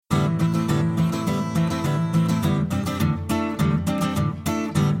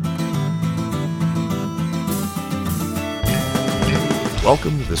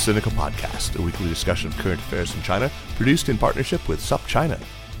Welcome to the Sinica Podcast, a weekly discussion of current affairs in China, produced in partnership with SupChina.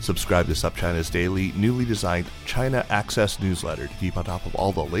 Subscribe to SupChina's daily, newly designed China Access newsletter to keep on top of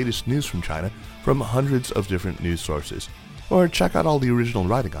all the latest news from China from hundreds of different news sources. Or check out all the original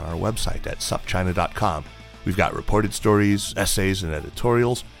writing on our website at supchina.com. We've got reported stories, essays, and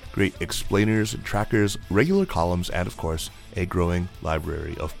editorials, great explainers and trackers, regular columns, and of course, a growing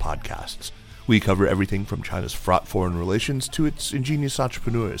library of podcasts. We cover everything from China's fraught foreign relations to its ingenious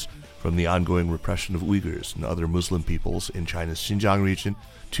entrepreneurs, from the ongoing repression of Uyghurs and other Muslim peoples in China's Xinjiang region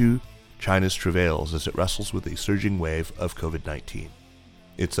to China's travails as it wrestles with a surging wave of COVID-19.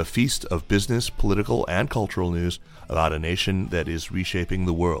 It's a feast of business, political, and cultural news about a nation that is reshaping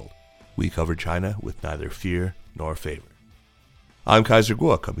the world. We cover China with neither fear nor favor. I'm Kaiser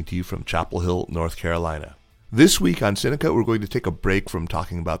Kuo, coming to you from Chapel Hill, North Carolina. This week on Sinica, we're going to take a break from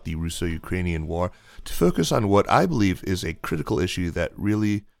talking about the Russo-Ukrainian war to focus on what I believe is a critical issue that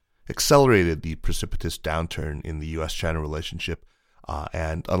really accelerated the precipitous downturn in the U.S. China relationship,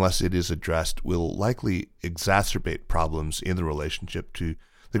 and unless it is addressed, will likely exacerbate problems in the relationship to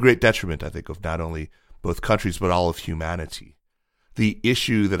the great detriment, I think, of not only both countries but all of humanity. The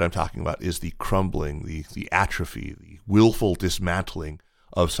issue that I'm talking about is the crumbling, the atrophy, the willful dismantling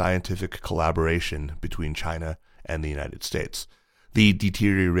of scientific collaboration between China and the United States. The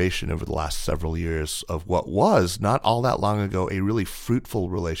deterioration over the last several years of what was, not all that long ago, a really fruitful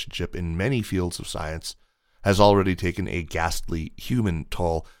relationship in many fields of science has already taken a ghastly human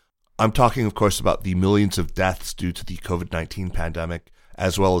toll. I'm talking, of course, about the millions of deaths due to the COVID-19 pandemic,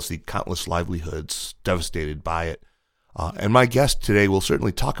 as well as the countless livelihoods devastated by it. And my guest today will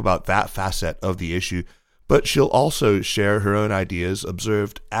certainly talk about that facet of the issue, but she'll also share her own ideas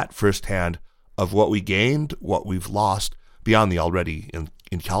observed at first hand of what we gained, what we've lost, beyond the already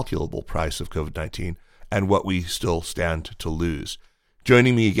incalculable price of COVID-19, and what we still stand to lose.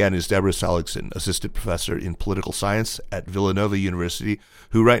 Joining me again is Deborah Seligsohn, Assistant Professor in Political Science at Villanova University,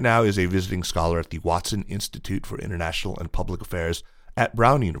 who right now is a visiting scholar at the Watson Institute for International and Public Affairs at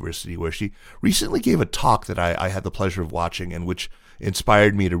Brown University, where she recently gave a talk that I had the pleasure of watching and which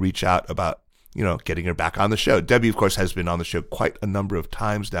inspired me to reach out about getting her back on the show. Debbie, of course, has been on the show quite a number of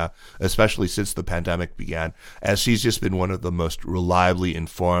times now, especially since the pandemic began, as she's just been one of the most reliably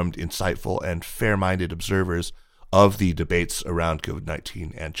informed, insightful, and fair-minded observers of the debates around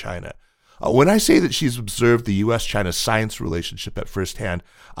COVID-19 and China. When I say that she's observed the U.S. China science relationship at first hand,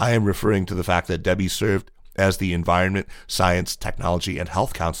 I am referring to the fact that Debbie served as the Environment, Science, Technology, and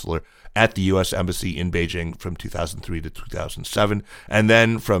Health Counselor at the U.S. Embassy in Beijing from 2003 to 2007, and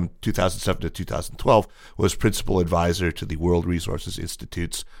then from 2007 to 2012 was Principal Advisor to the World Resources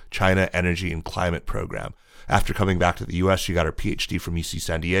Institute's China Energy and Climate Program. After coming back to the U.S., she got her PhD from UC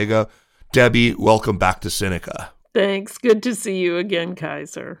San Diego. Debbie, welcome back to Sinica. Thanks. Good to see you again,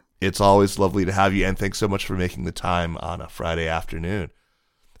 Kaiser. It's always lovely to have you, and thanks so much for making the time on a Friday afternoon.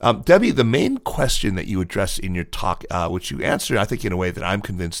 Debbie, the main question that you address in your talk, which you answer, I think, in a way that I'm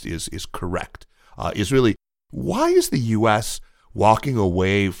convinced is correct, is really, why is the U.S. walking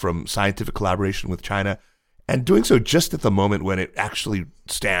away from scientific collaboration with China and doing so just at the moment when it actually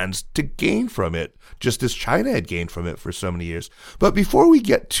stands to gain from it, just as China had gained from it for so many years? But before we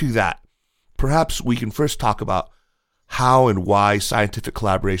get to that, perhaps we can first talk about how and why scientific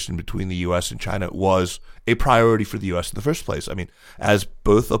collaboration between the U.S. and China was a priority for the U.S. in the first place. I mean, as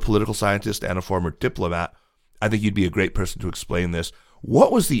both a political scientist and a former diplomat, I think you'd be a great person to explain this.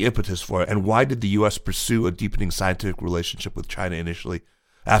 What was the impetus for it, and why did the U.S. pursue a deepening scientific relationship with China initially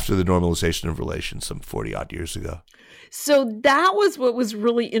after the normalization of relations some 40-odd years ago? So that was what was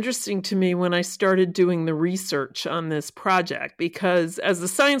really interesting to me when I started doing the research on this project, because as a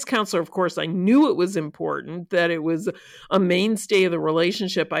science counselor, of course, I knew it was important, that it was a mainstay of the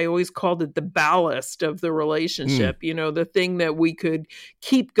relationship. I always called it the ballast of the relationship, the thing that we could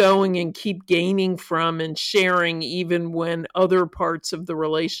keep going and keep gaining from and sharing even when other parts of the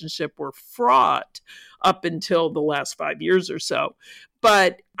relationship were fraught up until the last 5 years or so.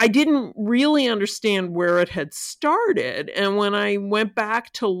 But I didn't really understand where it had started. And when I went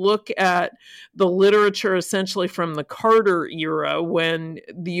back to look at the literature essentially from the Carter era, when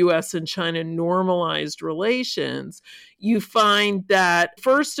the U.S. and China normalized relations, you find that,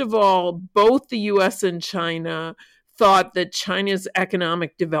 first of all, both the U.S. and China thought that China's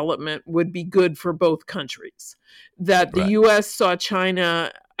economic development would be good for both countries, that the U.S. saw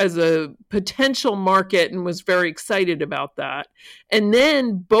China as a potential market and was very excited about that. And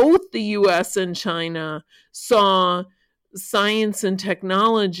then both the U.S. and China saw science and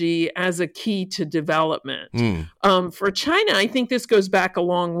technology as a key to development. For China, I think this goes back a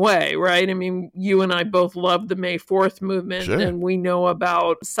long way, right? I mean, you and I both love the May 4th movement, Sure. and we know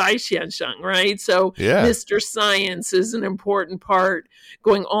about Sai Xiansheng, right? So Mr. Science is an important part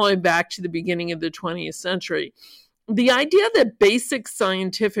going all the way back to the beginning of the 20th century. The idea that basic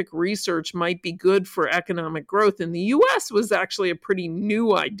scientific research might be good for economic growth in the U.S. was actually a pretty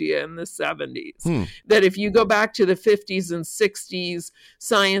new idea in the 70s. That if you go back to the 50s and 60s,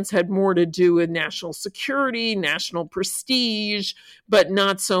 science had more to do with national security, national prestige, but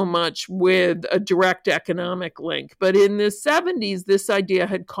not so much with a direct economic link. But in the 70s, this idea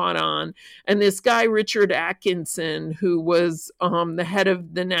had caught on. And this guy, Richard Atkinson, who was the head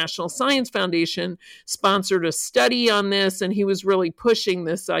of the National Science Foundation, sponsored a study on this, and he was really pushing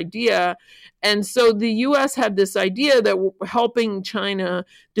this idea. And so the U.S. had this idea that helping China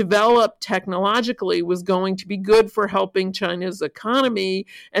develop technologically was going to be good for helping China's economy,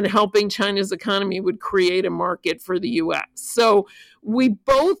 and helping China's economy would create a market for the U.S. So we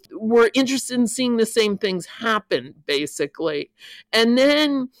both were interested in seeing the same things happen, basically. And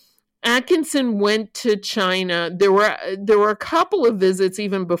then Atkinson went to China. There were a couple of visits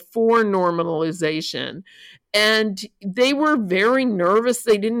even before normalization, and they were very nervous.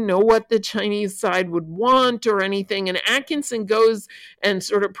 They didn't know what the Chinese side would want or anything. And Atkinson goes and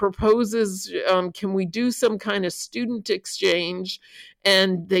sort of proposes, can we do some kind of student exchange?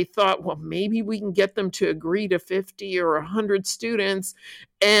 And they thought, well, maybe we can get them to agree to 50 or 100 students.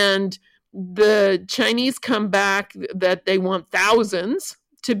 And the Chinese come back that they want thousands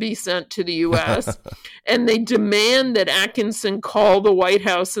to be sent to the U.S. and they demand that Atkinson call the White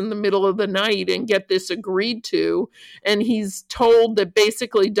House in the middle of the night and get this agreed to. And he's told that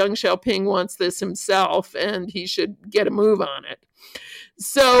basically Deng Xiaoping wants this himself and he should get a move on it.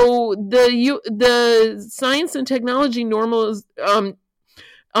 So the science and technology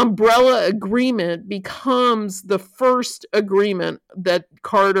umbrella agreement becomes the first agreement that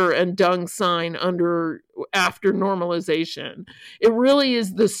Carter and Deng sign after normalization. It really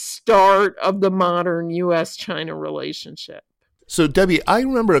is the start of the modern U.S. China relationship. So, Debbie, I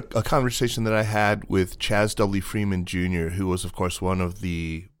remember a conversation that I had with Chas W. Freeman Jr., who was, of course, one of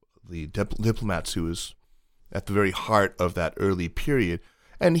the diplomats who was at the very heart of that early period.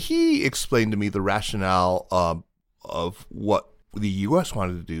 And he explained to me the rationale of what the U.S.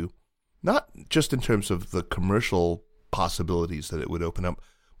 wanted to do, not just in terms of the commercial possibilities that it would open up,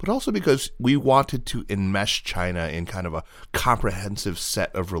 but also because we wanted to enmesh China in kind of a comprehensive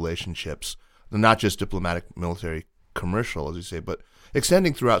set of relationships, not just diplomatic, military, commercial, as you say, but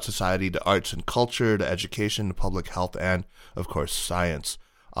extending throughout society to arts and culture, to education, to public health, and, of course, science.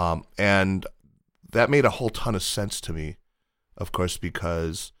 And that made a whole ton of sense to me, of course,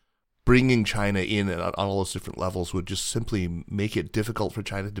 because bringing China in on all those different levels would just simply make it difficult for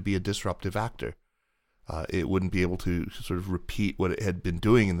China to be a disruptive actor. It wouldn't be able to sort of repeat what it had been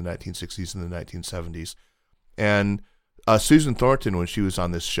doing in the 1960s and the 1970s. And Susan Thornton, when she was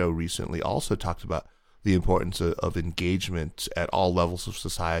on this show recently, also talked about the importance of engagement at all levels of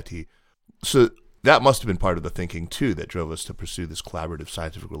society. So that must have been part of the thinking, too, that drove us to pursue this collaborative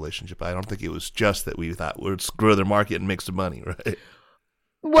scientific relationship. I don't think it was just that we thought, let's grow their market and make some money, right?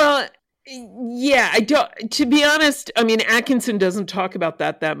 Well, yeah, I don't. To be honest, I mean, Atkinson doesn't talk about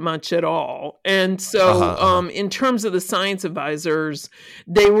that much at all. And so, in terms of the science advisors,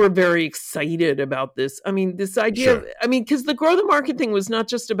 they were very excited about this. I mean, this idea of, because the grow the market thing was not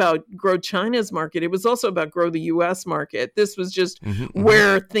just about grow China's market; it was also about grow the U.S. market. This was just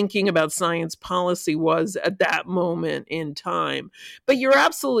where thinking about science policy was at that moment in time. But you're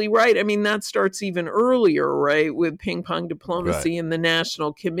absolutely right. I mean, that starts even earlier, right, with ping pong diplomacy and the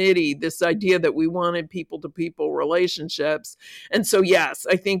National Committee. This idea that we wanted people-to-people relationships. And so, yes,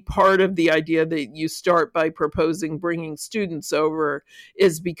 I think part of the idea that you start by proposing bringing students over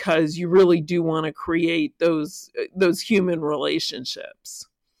is because you really do want to create those human relationships.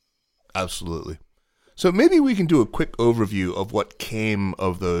 Absolutely. So maybe we can do a quick overview of what came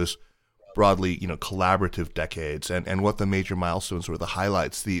of those broadly, collaborative decades and what the major milestones were, the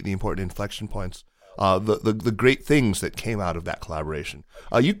highlights, the important inflection points. The great things that came out of that collaboration.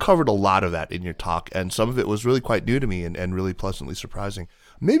 You covered a lot of that in your talk, and some of it was really quite new to me and really pleasantly surprising.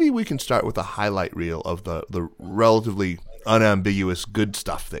 Maybe we can start with a highlight reel of the relatively unambiguous good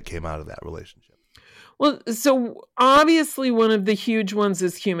stuff that came out of that relationship. Well, so obviously one of the huge ones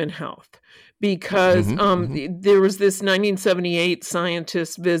is human health, because Mm-hmm. there was this 1978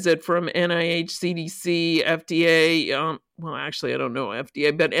 scientist visit from NIH, CDC, FDA, well, actually, I don't know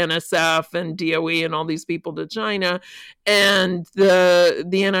FDA, but NSF and DOE and all these people to China. And the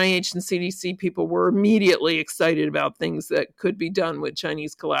NIH and CDC people were immediately excited about things that could be done with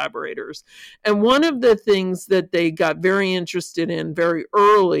Chinese collaborators. And one of the things that they got very interested in very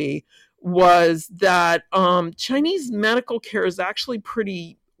early was that Chinese medical care is actually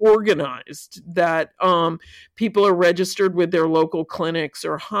pretty organized, that people are registered with their local clinics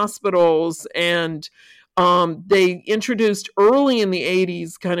or hospitals, and they introduced early in the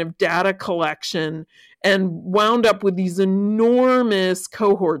 80s kind of data collection and wound up with these enormous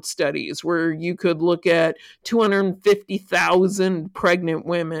cohort studies where you could look at 250,000 pregnant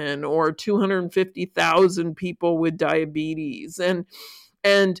women or 250,000 people with diabetes.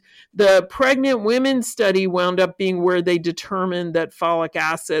 And the pregnant women study wound up being where they determined that folic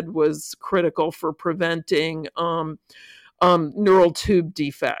acid was critical for preventing neural tube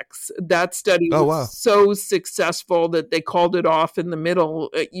defects. That study Oh, was wow. so successful that they called it off in the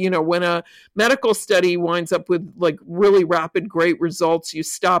middle. When a medical study winds up with like really rapid, great results, you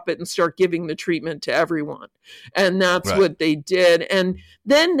stop it and start giving the treatment to everyone. And that's Right. what they did. And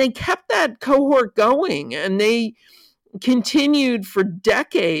then they kept that cohort going, and they continued for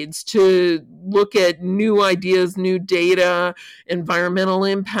decades to look at new ideas, new data, environmental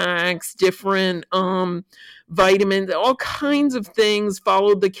impacts, different vitamins, all kinds of things,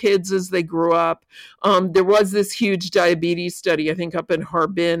 followed the kids as they grew up. There was this huge diabetes study, I think up in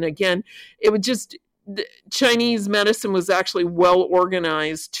Harbin. Again, it would just, Chinese medicine was actually well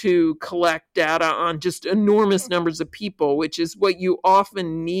organized to collect data on just enormous numbers of people, which is what you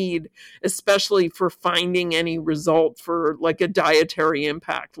often need, especially for finding any result for like a dietary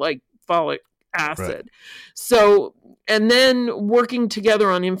impact, like folic acid. Right. So, and then working together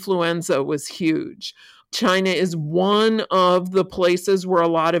on influenza was huge. China is one of the places where a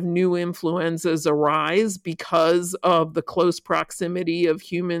lot of new influenzas arise because of the close proximity of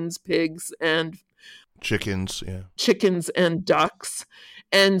humans, pigs, and Chickens, yeah. chickens and ducks.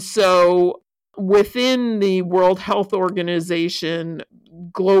 And so within the World Health Organization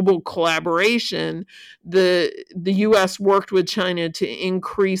global collaboration, the U.S. worked with China to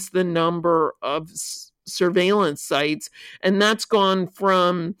increase the number of surveillance sites, and that's gone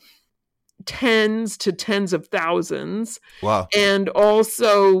from tens to tens of thousands. Wow. And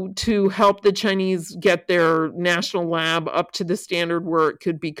also to help the Chinese get their national lab up to the standard where it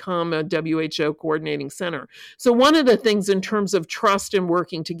could become a WHO coordinating center. So one of the things in terms of trust and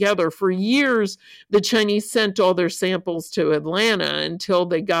working together, for years, the Chinese sent all their samples to Atlanta until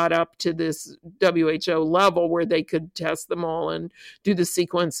they got up to this WHO level where they could test them all and do the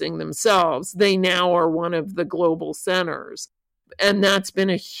sequencing themselves. They now are one of the global centers. And that's been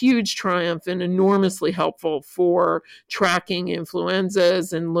a huge triumph and enormously helpful for tracking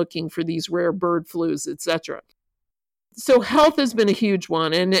influenzas and looking for these rare bird flus, etc. So health has been a huge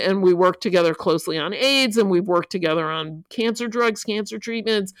one, and we work together closely on AIDS, and we've worked together on cancer drugs, cancer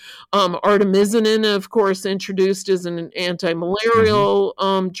treatments. Artemisinin, of course, introduced as an anti-malarial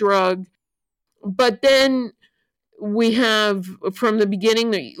drug. But then we have, from the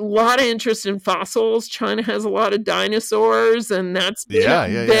beginning, a lot of interest in fossils. China has a lot of dinosaurs, and that's been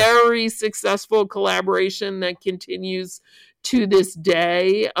a very successful collaboration that continues to this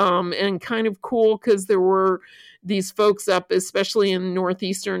day. And kind of cool because there were these folks up, especially in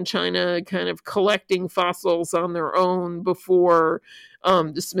northeastern China, kind of collecting fossils on their own before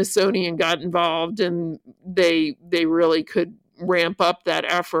the Smithsonian got involved, and they really could ramp up that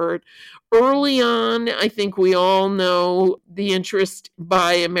effort. Early on, I think we all know the interest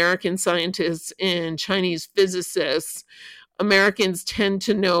by American scientists in Chinese physicists. Americans tend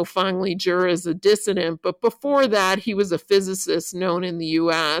to know Fang Lizhi as a dissident, but before that, he was a physicist known in the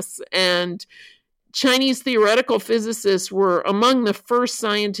U.S., and Chinese theoretical physicists were among the first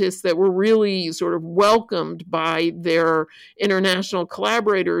scientists that were really sort of welcomed by their international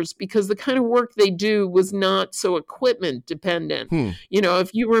collaborators because the kind of work they do was not so equipment dependent.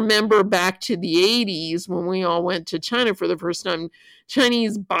 If you remember back to the 80s when we all went to China for the first time,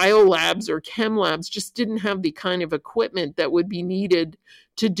 Chinese biolabs or chem labs just didn't have the kind of equipment that would be needed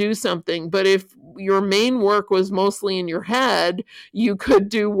to do something. But if your main work was mostly in your head, you could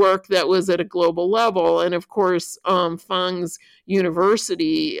do work that was at a global level. And of course, Fang's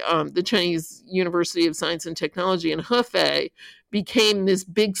university, the Chinese University of Science and Technology in Hefei, became this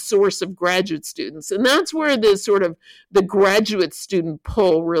big source of graduate students. And that's where the graduate student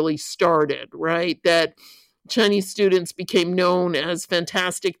pull really started, right? That Chinese students became known as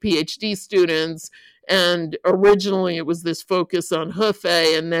fantastic PhD students, And originally it was this focus on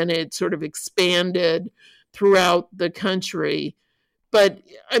Hefei, and then it sort of expanded throughout the country. But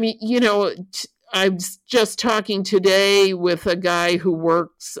I mean, I was just talking today with a guy who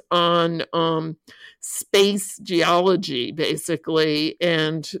works on space geology, basically,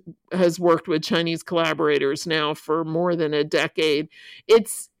 and has worked with Chinese collaborators now for more than a decade.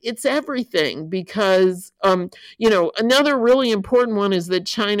 It's everything because another really important one is that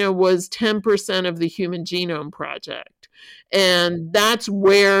China was 10% of the Human Genome Project. And that's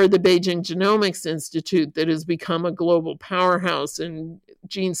where the Beijing Genomics Institute, that has become a global powerhouse in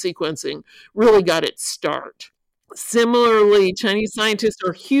gene sequencing, really got its start. Similarly, Chinese scientists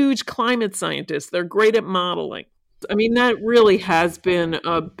are huge climate scientists. They're great at modeling. I mean, that really has been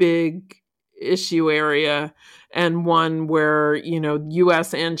a big issue area, and one where,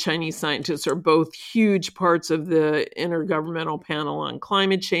 U.S. and Chinese scientists are both huge parts of the Intergovernmental Panel on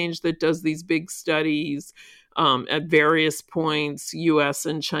Climate Change that does these big studies. At various points, U.S.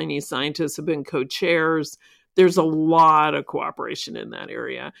 and Chinese scientists have been co-chairs. There's a lot of cooperation in that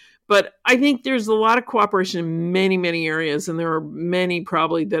area. But I think there's a lot of cooperation in many, many areas, and there are many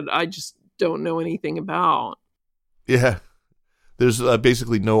probably that I just don't know anything about. Yeah. There's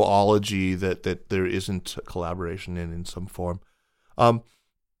basically no ology that there isn't collaboration in some form.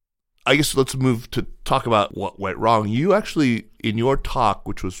 I guess let's move to talk about what went wrong. You actually, in your talk,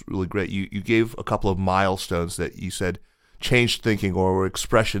 which was really great, you gave a couple of milestones that you said changed thinking, or were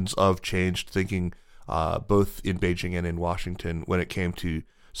expressions of changed thinking, both in Beijing and in Washington when it came to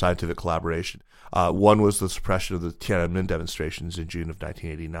scientific collaboration. One was the suppression of the Tiananmen demonstrations in June of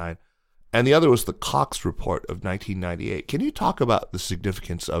 1989, and the other was the Cox Report of 1998. Can you talk about the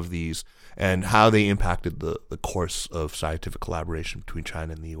significance of these and how they impacted the course of scientific collaboration between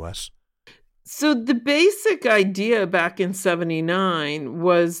China and the U.S.? So the basic idea back in 1979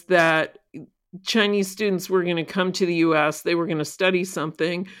 was that Chinese students were going to come to the U.S., they were going to study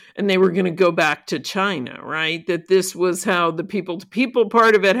something, and they were going to go back to China, right? That this was how the people-to-people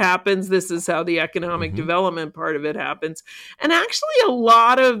part of it happens. This is how the economic development part of it happens. And actually a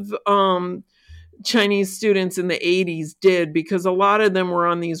lot of Chinese students in the 80s did, because a lot of them were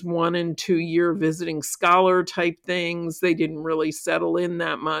on these 1 and 2 year visiting scholar type things. They didn't really settle in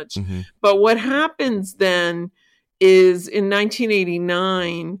that much. But what happens then is in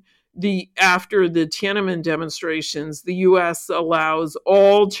 1989, after the Tiananmen demonstrations, the U.S. allows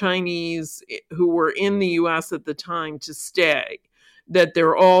all Chinese who were in the U.S. at the time to stay, that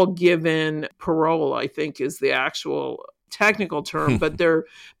they're all given parole, I think is the actual technical term, but they're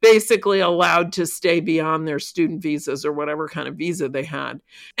basically allowed to stay beyond their student visas or whatever kind of visa they had.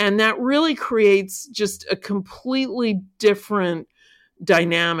 And that really creates just a completely different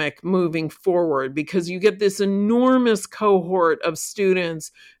dynamic moving forward, because you get this enormous cohort of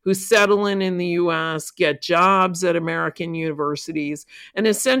students who settle in the US, get jobs at American universities, and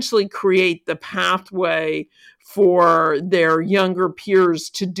essentially create the pathway for their younger peers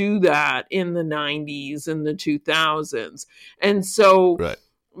to do that in the 90s and the 2000s. And so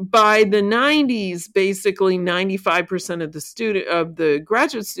by the 90s, basically 95% of the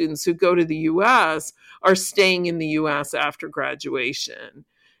graduate students who go to the US are staying in the US after graduation.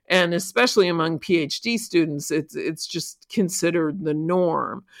 And especially among PhD students, it's just considered the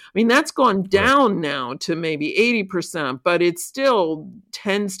norm. I mean, that's gone down now to maybe 80%, but it still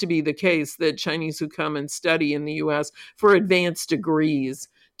tends to be the case that Chinese who come and study in the US for advanced degrees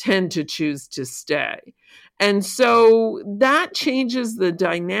tend to choose to stay. And so that changes the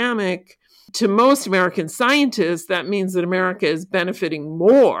dynamic. To most American scientists, that means that America is benefiting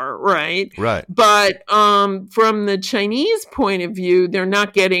more, right? Right. But from the Chinese point of view, they're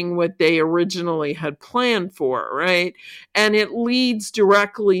not getting what they originally had planned for, right? And it leads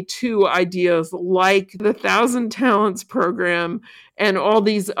directly to ideas like the 1,000 Talents program and all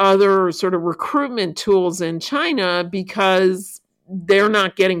these other sort of recruitment tools in China, because they're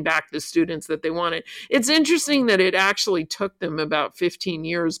not getting back the students that they wanted. It's interesting that it actually took them about 15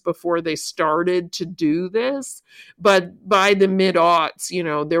 years before they started to do this. But by the mid-aughts,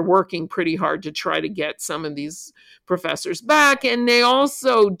 they're working pretty hard to try to get some of these professors back. And they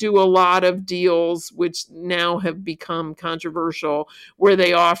also do a lot of deals, which now have become controversial, where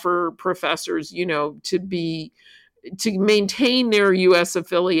they offer professors, to maintain their U.S.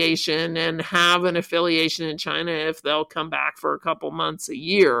 affiliation and have an affiliation in China if they'll come back for a couple months a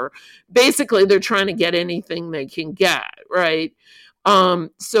year. Basically, they're trying to get anything they can get, right?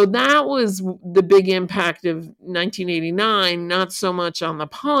 So that was the big impact of 1989, not so much on the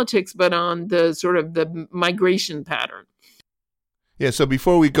politics, but on the sort of the migration pattern. Yeah, so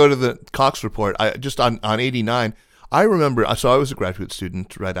before we go to the Cox Report, just on 89, I remember, so I was a graduate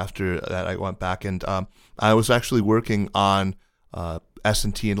student. Right after that, I went back, and I was actually working on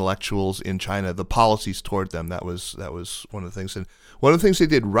S&T intellectuals in China, the policies toward them. That was one of the things. And one of the things they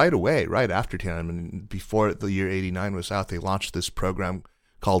did right away, right after Tiananmen, before the year 89 was out, they launched this program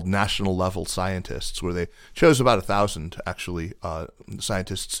called National Level Scientists, where they chose about 1,000, actually,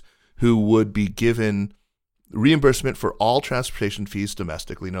 scientists who would be given reimbursement for all transportation fees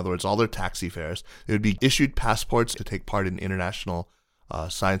domestically. In other words, all their taxi fares. They would be issued passports to take part in international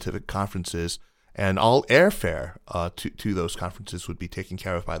scientific conferences, and all airfare to those conferences would be taken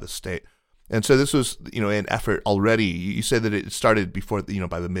care of by the state. And so this was, an effort already. You said that it started before,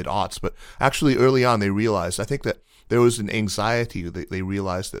 by the mid-aughts, but actually early on they realized, I think that there was an anxiety. They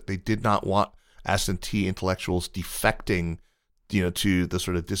realized that they did not want S&T intellectuals defecting, to the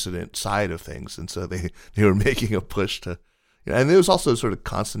sort of dissident side of things. And so they were making a push to, and it was also sort of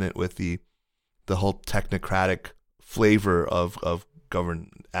consonant with the whole technocratic flavor of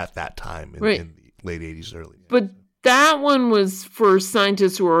government at that time in the late 80s, early 90s. But that one was for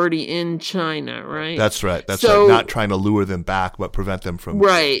scientists who were already in China, right? That's right. That's right. Not trying to lure them back, but prevent them from...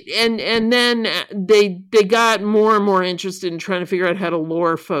 Right. And then they got more and more interested in trying to figure out how to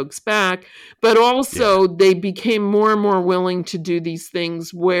lure folks back. But also they became more and more willing to do these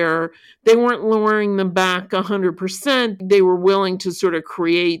things where they weren't luring them back 100%. They were willing to sort of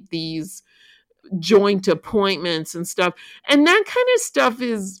create these joint appointments and stuff. And that kind of stuff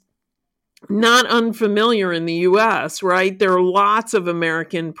is not unfamiliar in the U.S., right? There are lots of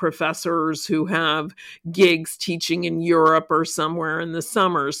American professors who have gigs teaching in Europe or somewhere in the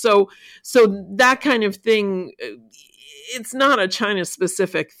summer. So that kind of thing, it's not a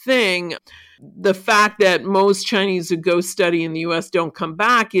China-specific thing. The fact that most Chinese who go study in the U.S. don't come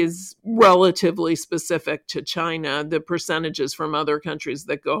back is relatively specific to China. The percentages from other countries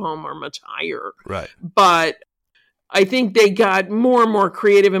that go home are much higher. Right. But I think they got more and more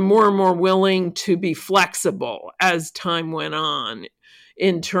creative and more willing to be flexible as time went on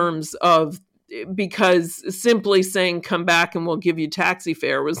in terms of, because simply saying come back and we'll give you taxi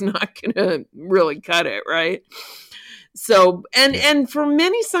fare was not going to really cut it, right? So, and for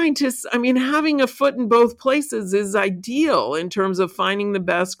many scientists, I mean, having a foot in both places is ideal in terms of finding the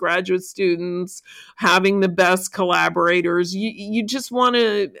best graduate students, having the best collaborators. You just want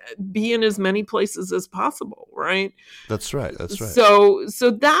to be in as many places as possible, right? That's right. That's right. So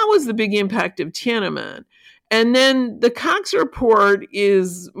that was the big impact of Tiananmen. And then the Cox Report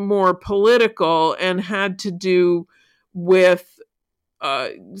is more political and had to do with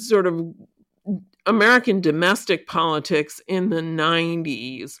sort of American domestic politics in the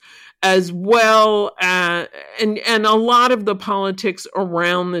 90s, as well as, and a lot of the politics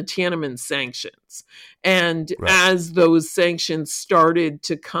around the Tiananmen sanctions. And as those sanctions started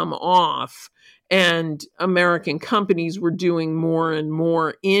to come off and American companies were doing more and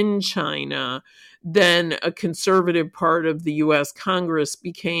more in China, then a conservative part of the U.S. Congress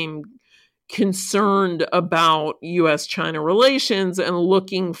became concerned about U.S. China relations and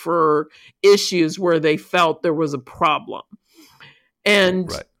looking for issues where they felt there was a problem.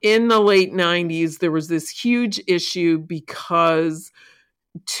 And in the late 90s, there was this huge issue because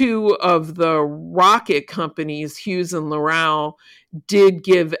two of the rocket companies, Hughes and Loral, did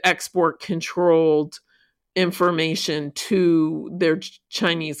give export-controlled information to their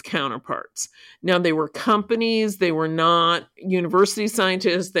Chinese counterparts. Now, they were companies, they were not university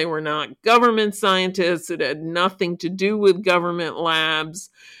scientists, they were not government scientists, it had nothing to do with government labs.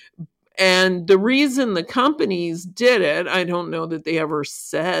 And the reason the companies did it, I don't know that they ever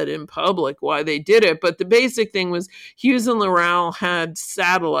said in public why they did it, but the basic thing was Hughes and Loral had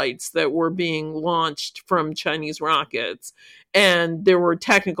satellites that were being launched from Chinese rockets. And there were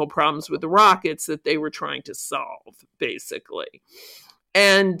technical problems with the rockets that they were trying to solve, basically.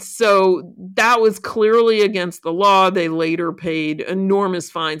 And so that was clearly against the law. They later paid enormous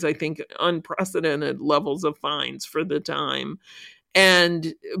fines, I think unprecedented levels of fines for the time.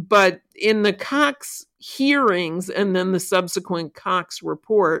 But in the Cox hearings and then the subsequent Cox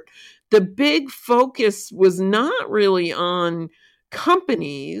report, the big focus was not really on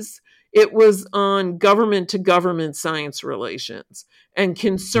companies. It was on government to government science relations and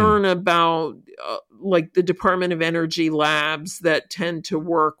concern about like the Department of Energy labs that tend to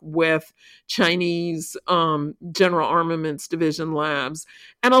work with Chinese General Armaments Division labs.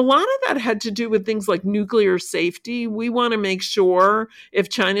 And a lot of that had to do with things like nuclear safety. We want to make sure if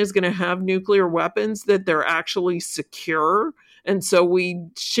China is going to have nuclear weapons that they're actually secure And so we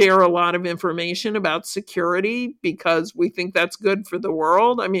share a lot of information about security because we think that's good for the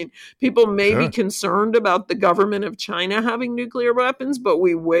world. I mean, people may be concerned about the government of China having nuclear weapons, but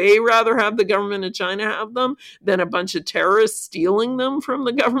we way rather have the government of China have them than a bunch of terrorists stealing them from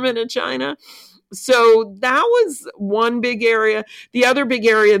the government of China. So that was one big area. The other big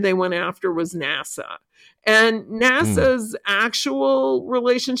area they went after was NASA. And NASA's actual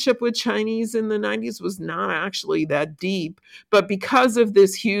relationship with Chinese in the 90s was not actually that deep. But because of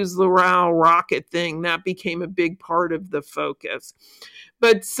this Hughes Loral rocket thing, that became a big part of the focus.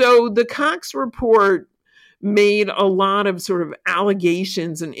 But so the Cox report made a lot of sort of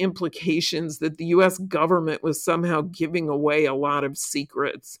allegations and implications that the U.S. government was somehow giving away a lot of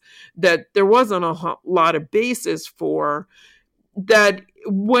secrets that there wasn't a lot of basis for, that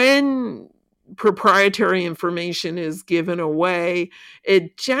when proprietary information is given away,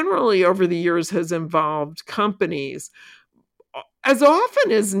 it generally over the years has involved companies. As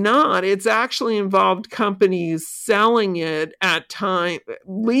often as not, it's actually involved companies selling it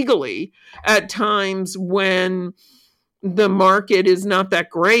legally at times when the market is not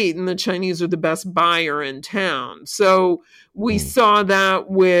that great and the Chinese are the best buyer in town. So we saw that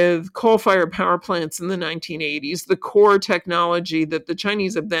with coal-fired power plants in the 1980s, the core technology that the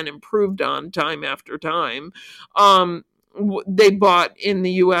Chinese have then improved on time after time. They bought in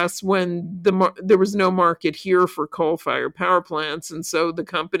the U.S. when there was no market here for coal-fired power plants. And so the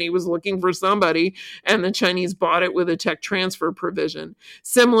company was looking for somebody, and the Chinese bought it with a tech transfer provision.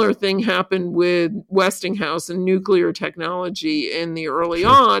 Similar thing happened with Westinghouse and nuclear technology in the early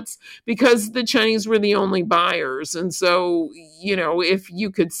aughts because the Chinese were the only buyers. And so, you know, if you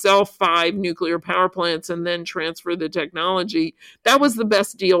could sell 5 nuclear power plants and then transfer the technology, that was the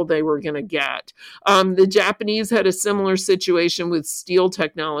best deal they were going to get. The Japanese had a similar situation with steel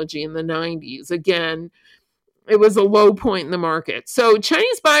technology in the 90s. Again, it was a low point in the market. So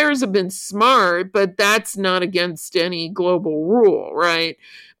Chinese buyers have been smart, but that's not against any global rule, right?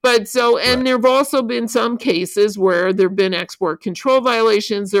 But so, and there have also been some cases where there have been export control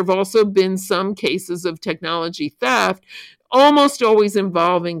violations. There have also been some cases of technology theft, almost always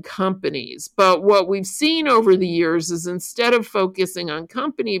involving companies. But what we've seen over the years is instead of focusing on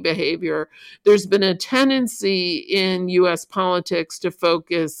company behavior, there's been a tendency in U.S. politics to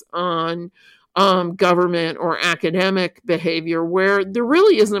focus on government or academic behavior where there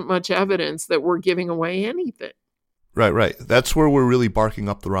really isn't much evidence that we're giving away anything. Right. That's where we're really barking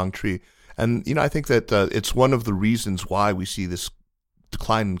up the wrong tree. And, you know, I think that it's one of the reasons why we see this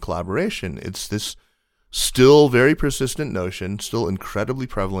decline in collaboration. It's this still very persistent notion, still incredibly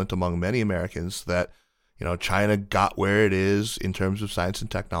prevalent among many Americans, that, you know, China got where it is in terms of science and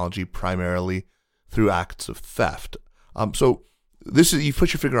technology primarily through acts of theft. So this is, you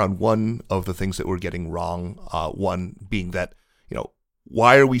put your finger on one of the things that we're getting wrong. One being that, you know,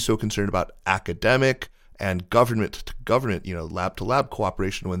 why are we so concerned about academic and government to government, you know, lab to lab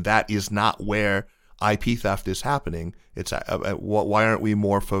cooperation when that is not where IP theft is happening? It's why aren't we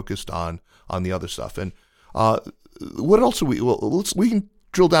more focused on the other stuff? And what else are we can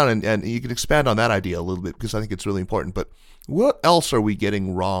drill down and you can expand on that idea a little bit because I think it's really important. But what else are we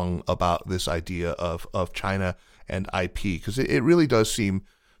getting wrong about this idea of China and IP? Because it really does seem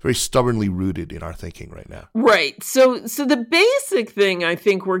very stubbornly rooted in our thinking right now. Right. So the basic thing I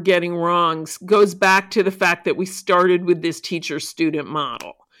think we're getting wrong goes back to the fact that we started with this teacher-student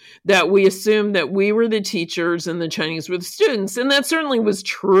model, that we assumed that we were the teachers and the Chinese were the students. And that certainly was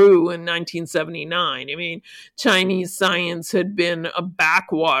true in 1979. I mean, Chinese science had been a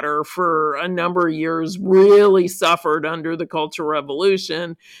backwater for a number of years, really suffered under the Cultural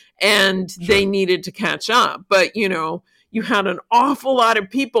Revolution, and they needed to catch up. But, you know, you had an awful lot of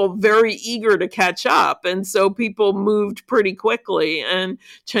people very eager to catch up. And so people moved pretty quickly, and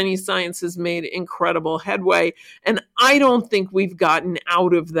Chinese science has made incredible headway. And I don't think we've gotten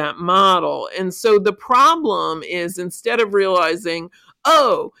out of that model. And so the problem is, instead of realizing,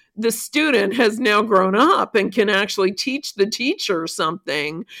 oh, the student has now grown up and can actually teach the teacher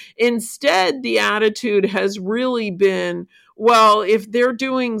something, instead the attitude has really been, well, if they're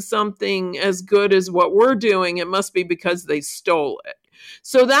doing something as good as what we're doing, it must be because they stole it.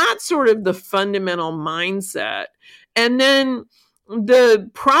 So that's sort of the fundamental mindset. And then the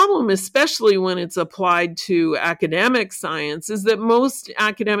problem, especially when it's applied to academic science, is that most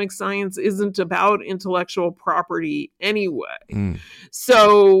academic science isn't about intellectual property anyway.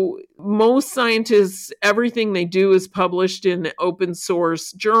 So most scientists, everything they do is published in open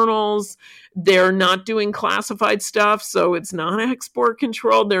source journals. They're not doing classified stuff, so it's not export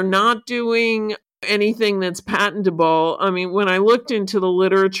controlled. They're not doing anything that's patentable. I mean, when I looked into the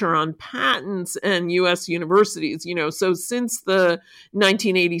literature on patents and U.S. universities, so since the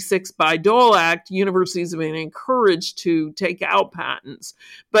 1986 Bayh-Dole Act, universities have been encouraged to take out patents.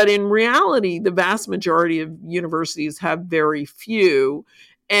 But in reality, the vast majority of universities have very few.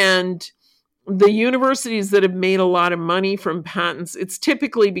 And the universities that have made a lot of money from patents, it's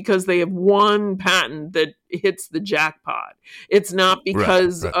typically because they have one patent that hits the jackpot. It's not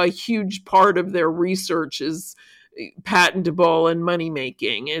because Right. a huge part of their research is patentable and money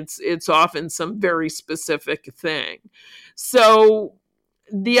making. It's often some very specific thing. So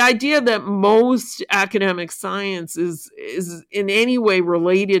the idea that most academic science is in any way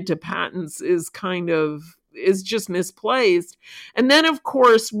related to patents is just misplaced. And then, of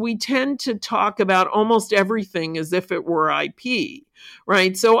course, we tend to talk about almost everything as if it were IP,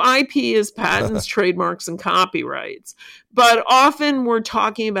 right? So IP is patents, trademarks, and copyrights. But often we're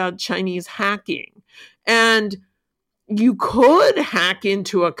talking about Chinese hacking. And you could hack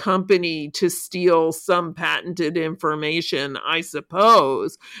into a company to steal some patented information, I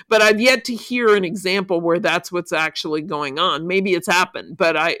suppose, but I've yet to hear an example where that's what's actually going on. Maybe it's happened,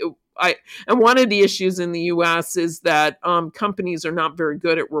 but and one of the issues in the U.S. is that companies are not very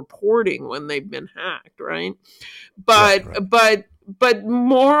good at reporting when they've been hacked, right? But Right. but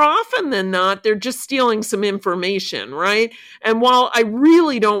more often than not, they're just stealing some information, right? And while I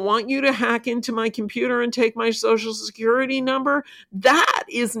really don't want you to hack into my computer and take my social security number, that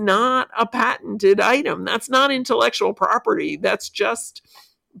is not a patented item. That's not intellectual property. That's just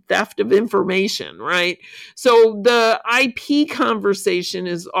theft of information, right? So the IP conversation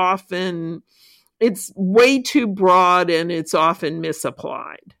is often, it's way too broad and it's often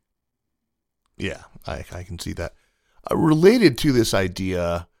misapplied. Yeah, I can see that. Related to this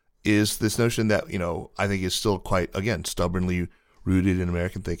idea is this notion that, I think is still quite, again, stubbornly rooted in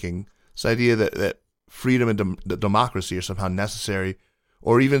American thinking. This idea that freedom and democracy are somehow necessary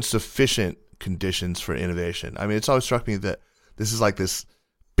or even sufficient conditions for innovation. I mean, it's always struck me that this is like this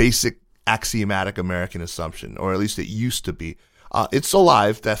basic axiomatic American assumption, or at least it used to be. It's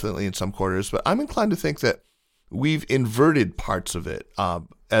alive, definitely, in some quarters, but I'm inclined to think that we've inverted parts of it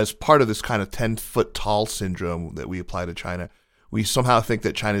as part of this kind of 10-foot tall syndrome that we apply to China. We somehow think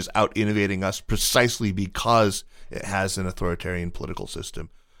that China is out innovating us precisely because it has an authoritarian political system,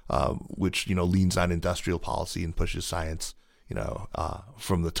 which leans on industrial policy and pushes science,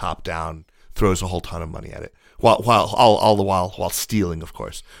 from the top down, throws a whole ton of money at it, while all the while stealing, of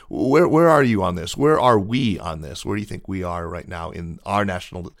course. Where are you on this? Where are we on this? Where do you think we are right now in our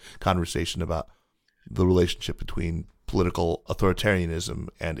national conversation about the relationship between political authoritarianism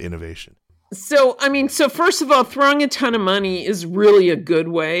and innovation? So first of all, throwing a ton of money is really a good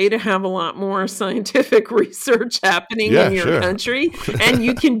way to have a lot more scientific research happening in your country. And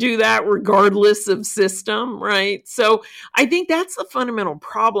you can do that regardless of system, right? So I think that's the fundamental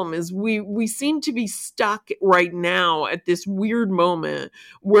problem is we seem to be stuck right now at this weird moment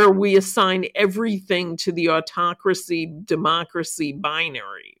where we assign everything to the autocracy-democracy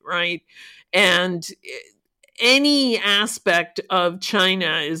binary, right? And any aspect of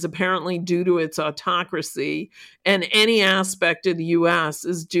China is apparently due to its autocracy, and any aspect of the U.S.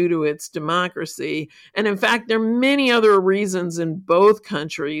 is due to its democracy. And in fact, there are many other reasons in both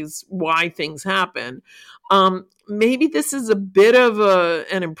countries why things happen. Maybe this is a bit of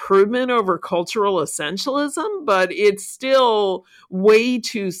an improvement over cultural essentialism, but it's still way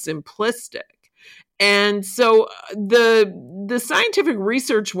too simplistic. And so the scientific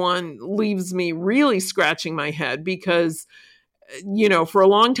research one leaves me really scratching my head because, for a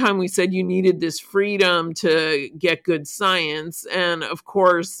long time we said you needed this freedom to get good science. And of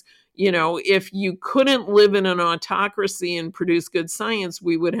course, if you couldn't live in an autocracy and produce good science,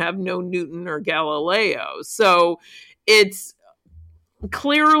 we would have no Newton or Galileo. So it's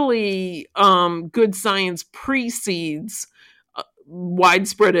clearly good science precedes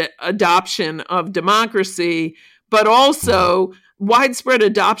widespread adoption of democracy, but also widespread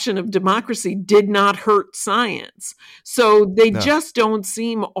adoption of democracy did not hurt science. So they just don't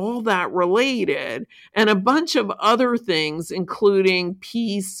seem all that related. And a bunch of other things, including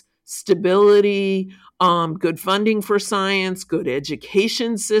peace, stability, good funding for science, good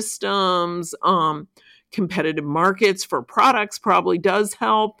education systems, competitive markets for products probably does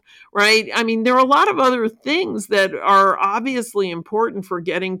help, right? I mean, there are a lot of other things that are obviously important for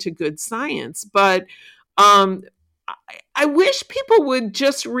getting to good science, but I wish people would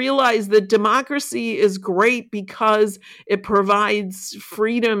just realize that democracy is great because it provides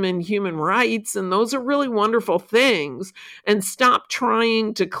freedom and human rights, and those are really wonderful things, and stop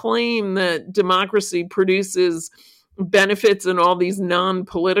trying to claim that democracy produces benefits in all these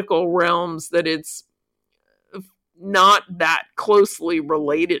non-political realms that it's not that closely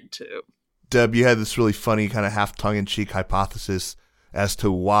related to. Deb, you had this really funny kind of half tongue-in-cheek hypothesis as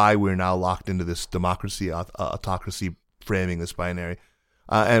to why we're now locked into this democracy autocracy framing, this binary,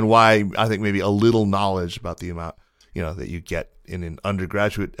 and why I think maybe a little knowledge about the amount that you get in an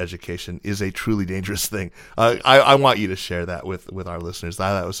undergraduate education is a truly dangerous thing. I want you to share that with our listeners.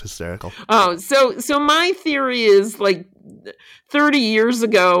 That was hysterical. Oh, so my theory is, like, 30 years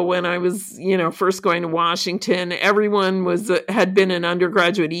ago when I was, first going to Washington, everyone had been an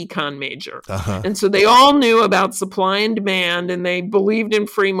undergraduate econ major. Uh-huh. And so they all knew about supply and demand, and they believed in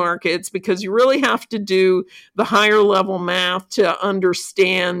free markets, because you really have to do the higher level math to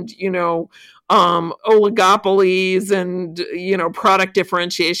understand, oligopolies and, product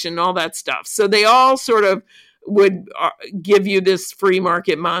differentiation, all that stuff. So they all sort of would give you this free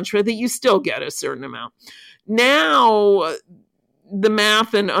market mantra that you still get a certain amount. Now, the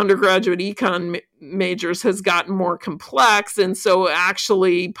math in undergraduate econ majors has gotten more complex. And so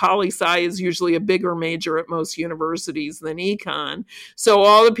actually poli-sci is usually a bigger major at most universities than econ. So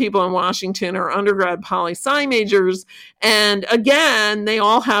all the people in Washington are undergrad poli-sci majors. And again, they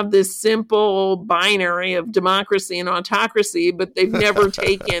all have this simple binary of democracy and autocracy, but they've never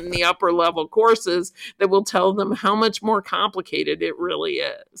taken the upper level courses that will tell them how much more complicated it really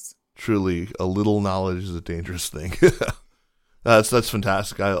is. Truly, a little knowledge is a dangerous thing. That's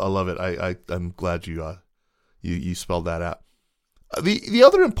fantastic. I love it. I'm glad you spelled that out. The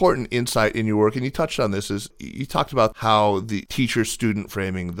other important insight in your work, and you touched on this, is you talked about how the teacher-student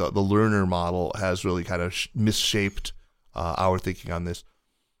framing, the learner model, has really kind of misshaped our thinking on this.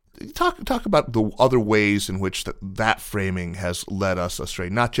 Talk about the other ways in which that framing has led us astray,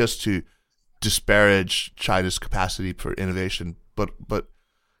 not just to disparage China's capacity for innovation, but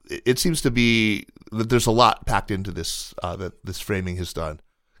it seems to be that there's a lot packed into this that this framing has done.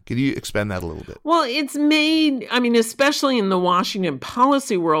 Can you expand that a little bit? Well, it's made, especially in the Washington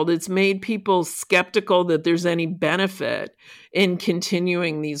policy world, it's made people skeptical that there's any benefit in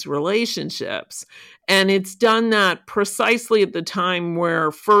continuing these relationships. And it's done that precisely at the time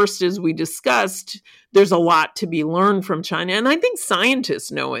where, first, as we discussed, there's a lot to be learned from China. And I think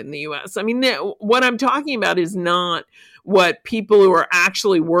scientists know it in the U.S. What I'm talking about is not what people who are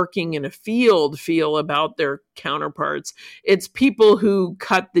actually working in a field feel about their counterparts. It's people who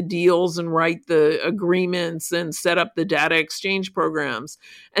cut the deals and write the agreements and set up the data exchange programs.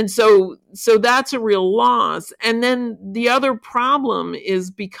 And so that's a real loss. And then the other problem is,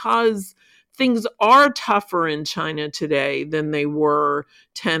 because things are tougher in China today than they were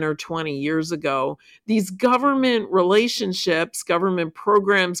 10 or 20 years ago, these government relationships, government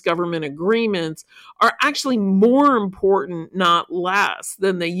programs, government agreements are actually more important, not less,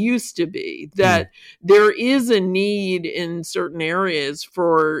 than they used to be. That there is a need in certain areas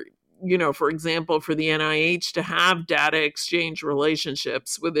for example, for the NIH to have data exchange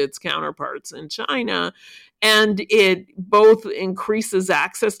relationships with its counterparts in China. And it both increases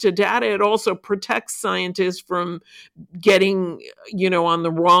access to data. It also protects scientists from getting, on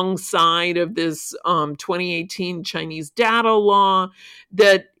the wrong side of this 2018 Chinese data law,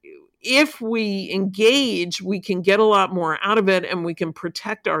 that if we engage, we can get a lot more out of it, and we can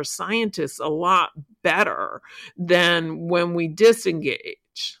protect our scientists a lot better than when we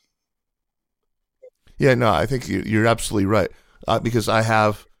disengage. Yeah, no, I think you're absolutely right. Because I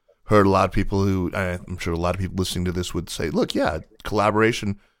have heard a lot of people I'm sure a lot of people listening to this would say, look, yeah,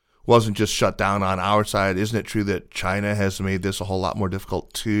 collaboration wasn't just shut down on our side. Isn't it true that China has made this a whole lot more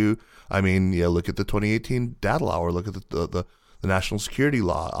difficult too? Look at the 2018 data law, or look at the national security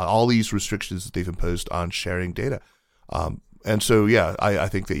law, all these restrictions that they've imposed on sharing data. And so, yeah, I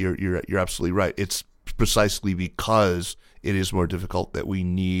think that you're absolutely right. It's precisely because it is more difficult that we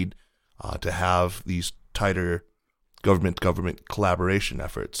need to have these tighter government collaboration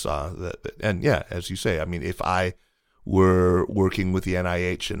efforts. And yeah, as you say, if I were working with the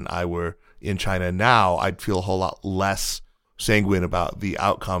NIH and I were in China now, I'd feel a whole lot less sanguine about the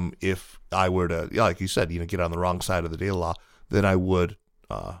outcome if I were to, like you said, get on the wrong side of the data law than I would,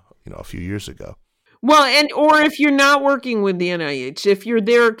 a few years ago. Well, or if you're not working with the NIH, if you're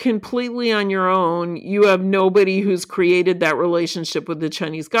there completely on your own, you have nobody who's created that relationship with the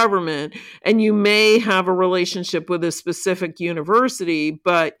Chinese government, and you may have a relationship with a specific university.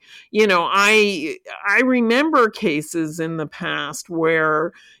 But, I remember cases in the past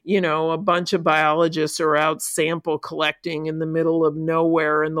where, a bunch of biologists are out sample collecting in the middle of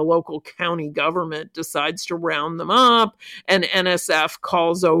nowhere, and the local county government decides to round them up, and NSF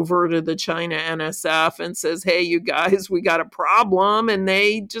calls over to the China NSF stuff and says, hey, you guys, we got a problem. And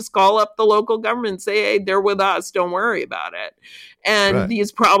they just call up the local government and say, hey, they're with us. Don't worry about it. And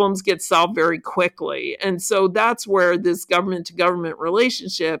these problems get solved very quickly. And so that's where this government to government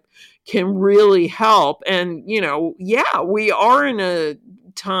relationship can really help. And, we are in a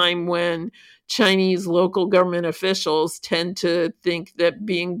time when Chinese local government officials tend to think that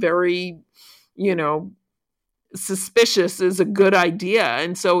being very, suspicious is a good idea.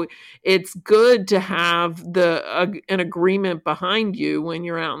 And so it's good to have an agreement behind you when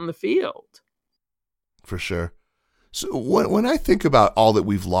you're out in the field. For sure. So when I think about all that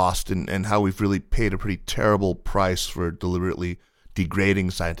we've lost and how we've really paid a pretty terrible price for deliberately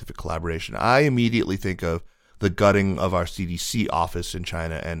degrading scientific collaboration, I immediately think of the gutting of our CDC office in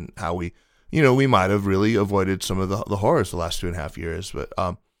China and how we might have really avoided some of the horrors the last 2.5 years. But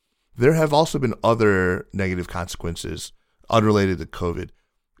there have also been other negative consequences unrelated to COVID.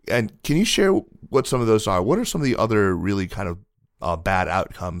 And can you share what some of those are? What are some of the other really kind of bad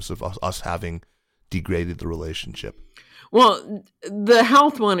outcomes of us having degraded the relationship? Well, the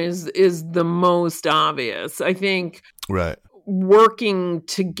health one is the most obvious. I think working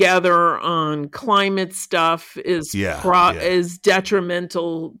together on climate stuff is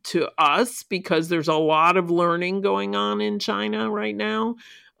detrimental to us because there's a lot of learning going on in China right now.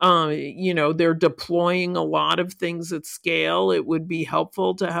 They're deploying a lot of things at scale. It would be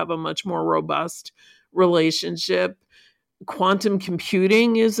helpful to have a much more robust relationship. Quantum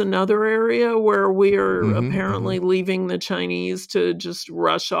computing is another area where we are apparently leaving the Chinese to just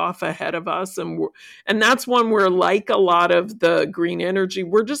rush off ahead of us. And that's one where, like a lot of the green energy,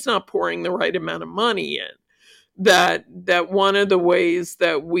 we're just not pouring the right amount of money in. That one of the ways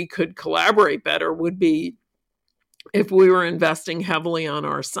that we could collaborate better would be if we were investing heavily on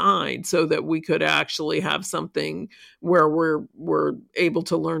our side so that we could actually have something where we're able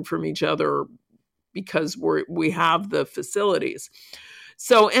to learn from each other because we have the facilities.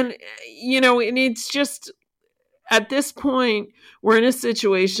 So, and it's just, at this point, we're in a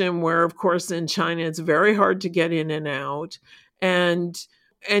situation where, of course, in China, it's very hard to get in and out. And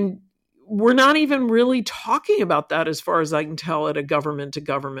we're not even really talking about that, as far as I can tell, at a government to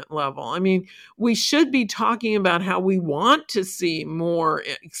government level. I mean, we should be talking about how we want to see more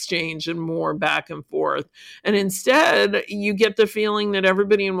exchange and more back and forth. And instead, you get the feeling that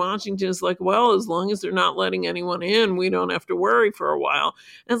everybody in Washington is like, well, as long as they're not letting anyone in, we don't have to worry for a while.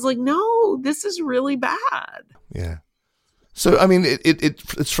 And it's like, no, this is really bad. Yeah. So, I mean,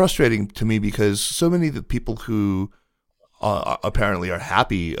 it's frustrating to me because so many of the people who apparently are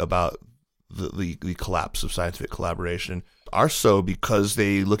happy about the collapse of scientific collaboration are so because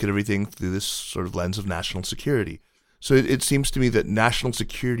they look at everything through this sort of lens of national security. So it seems to me that national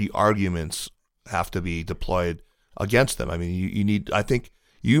security arguments have to be deployed against them. I mean, I think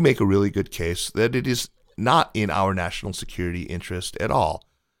you make a really good case that it is not in our national security interest at all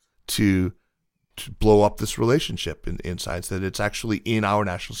to blow up this relationship in science, that it's actually in our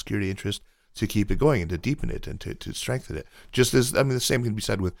national security interest to keep it going and to deepen it and to strengthen it. Just as, the same can be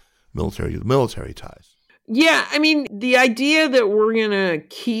said with military ties. Yeah, I mean, the idea that we're going to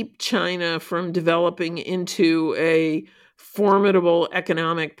keep China from developing into a formidable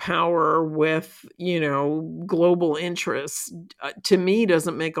economic power with, global interests, to me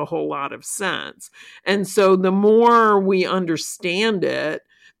doesn't make a whole lot of sense. And so the more we understand it,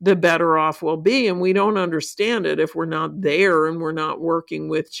 the better off we'll be. And we don't understand it if we're not there and we're not working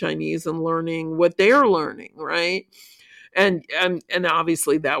with Chinese and learning what they're learning, right? And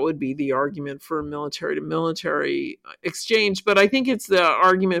obviously that would be the argument for military to military exchange, but I think it's the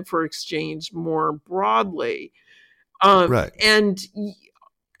argument for exchange more broadly. Right. And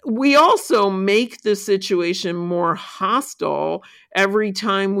we also make the situation more hostile every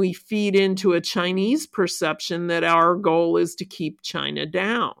time we feed into a Chinese perception that our goal is to keep China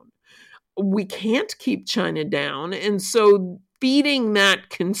down. We can't keep China down. And so feeding that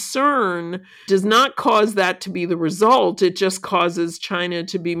concern does not cause that to be the result. It just causes China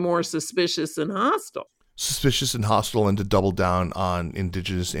to be more suspicious and hostile. And to double down on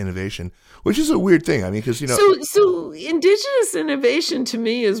indigenous innovation, which is a weird thing. I mean, because, So indigenous innovation to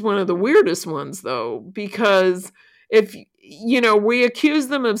me is one of the weirdest ones, though, because if, we accuse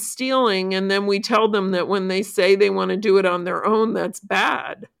them of stealing and then we tell them that when they say they want to do it on their own, that's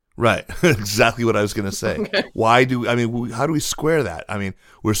bad. Right. Exactly what I was going to say. Okay. How do we square that? I mean,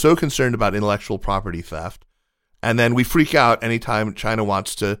 we're so concerned about intellectual property theft, and then we freak out anytime China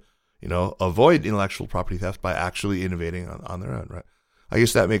wants to, avoid intellectual property theft by actually innovating on their own, right? I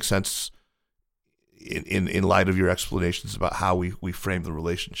guess that makes sense in light of your explanations about how we frame the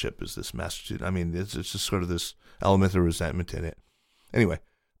relationship as this message. I mean, it's just sort of this element of resentment in it. Anyway,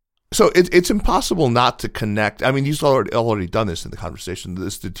 So it's impossible not to connect. I mean, you've already done this in the conversation,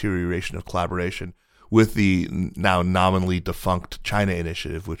 this deterioration of collaboration with the now nominally defunct China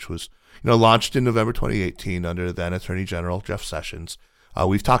Initiative, which was, launched in November 2018 under then Attorney General Jeff Sessions.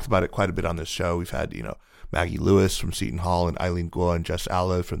 We've talked about it quite a bit on this show. We've had, Maggie Lewis from Seton Hall and Eileen Guo and Jess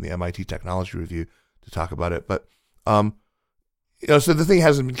Allo from the MIT Technology Review to talk about it. But, so the thing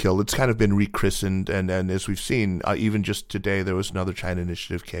hasn't been killed. It's kind of been rechristened. And as we've seen, even just today, there was another China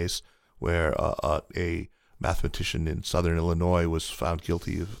Initiative case where a mathematician in Southern Illinois was found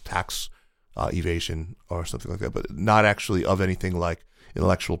guilty of tax evasion or something like that, but not actually of anything like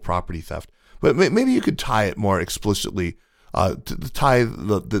intellectual property theft. But maybe you could tie it more explicitly, to tie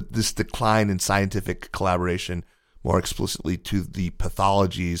this decline in scientific collaboration more explicitly to the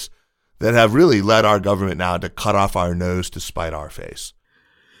pathologies that have really led our government now to cut off our nose to spite our face.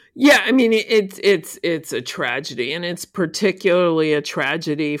 Yeah, I mean, it's a tragedy, and it's particularly a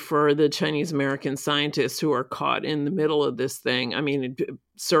tragedy for the Chinese American scientists who are caught in the middle of this thing. I mean,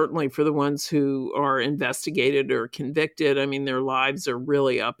 certainly for the ones who are investigated or convicted, I mean, their lives are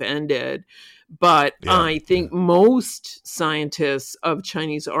really upended. But I think most scientists of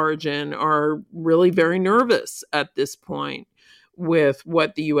Chinese origin are really very nervous at this point with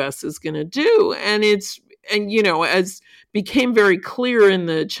what the U.S. is going to do. And as became very clear in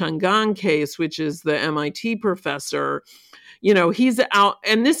the Chang'an case, which is the MIT professor, he's out,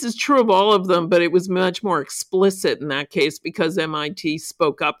 and this is true of all of them, but it was much more explicit in that case because MIT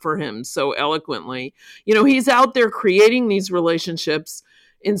spoke up for him so eloquently. He's out there creating these relationships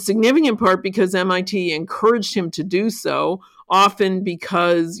in significant part because MIT encouraged him to do so, often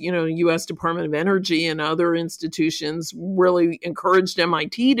because, U.S. Department of Energy and other institutions really encouraged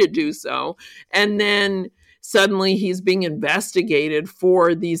MIT to do so. And then suddenly he's being investigated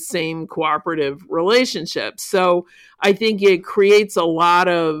for these same cooperative relationships. So I think it creates a lot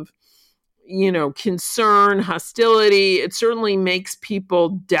of, concern, hostility. It certainly makes people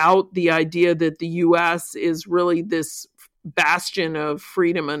doubt the idea that the U.S. is really this bastion of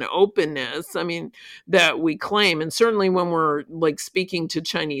freedom and openness, that we claim. And certainly when we're speaking to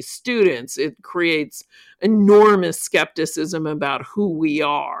Chinese students, it creates enormous skepticism about who we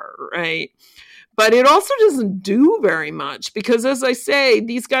are, right? But it also doesn't do very much because, as I say,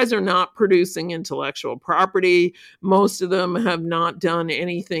 these guys are not producing intellectual property. Most of them have not done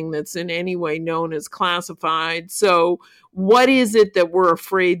anything that's in any way known as classified. So what is it that we're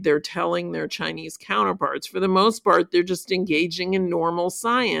afraid they're telling their Chinese counterparts? For the most part, they're just engaging in normal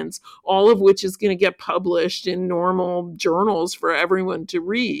science, all of which is going to get published in normal journals for everyone to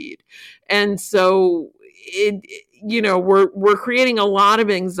read. And so we're creating a lot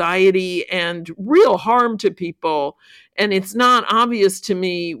of anxiety and real harm to people. And it's not obvious to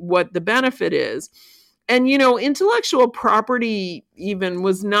me what the benefit is. And, intellectual property even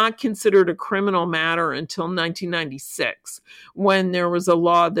was not considered a criminal matter until 1996, when there was a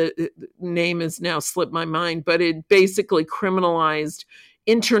law that name has now slipped my mind, but it basically criminalized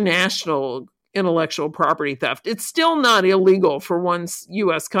international intellectual property theft. It's still not illegal for one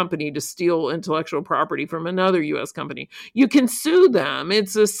U.S. company to steal intellectual property from another U.S. company. You can sue them.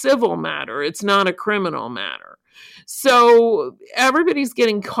 It's a civil matter. It's not a criminal matter. So everybody's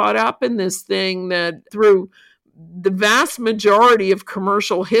getting caught up in this thing that through the vast majority of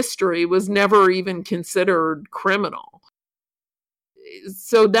commercial history was never even considered criminal.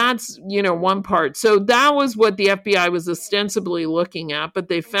 So that's, one part. So that was what the FBI was ostensibly looking at, but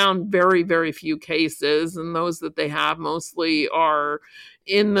they found very, very few cases. And those that they have mostly are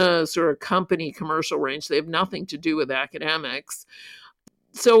in the sort of company commercial range. They have nothing to do with academics.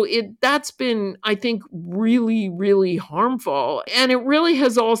 So that's been, I think, really, really harmful. And it really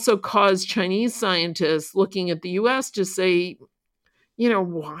has also caused Chinese scientists looking at the U.S. to say,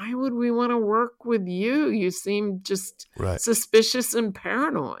 why would we want to work with you? You seem just suspicious and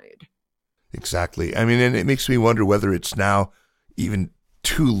paranoid. Exactly. And it makes me wonder whether it's now even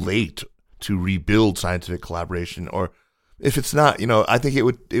too late to rebuild scientific collaboration, or if it's not, I think it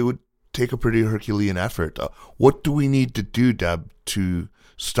would take a pretty Herculean effort. What do we need to do, Deb, to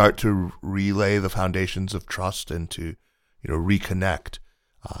start to relay the foundations of trust and to, reconnect?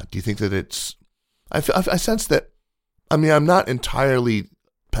 Do you think that it's? I sense that. I'm not entirely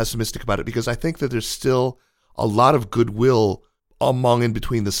pessimistic about it because I think that there's still a lot of goodwill among and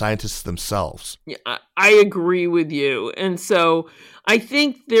between the scientists themselves. Yeah, I agree with you. And so I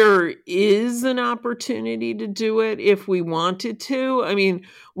think there is an opportunity to do it if we wanted to.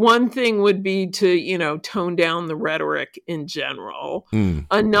 One thing would be to, tone down the rhetoric in general.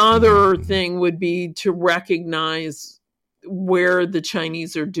 Another thing would be to recognize where the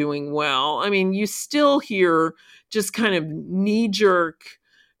Chinese are doing well. You still hear just kind of knee-jerk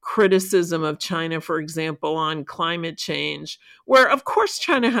criticism of China, for example, on climate change, where of course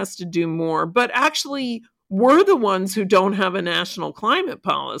China has to do more, but actually we're the ones who don't have a national climate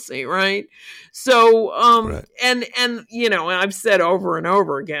policy, right? So, Right. and I've said over and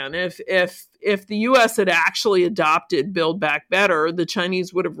over again, if the U.S. had actually adopted Build Back Better, the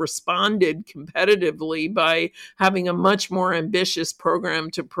Chinese would have responded competitively by having a much more ambitious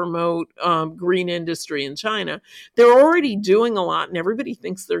program to promote green industry in China. They're already doing a lot, and everybody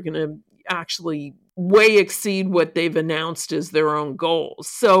thinks they're going to actually way exceed what they've announced as their own goals.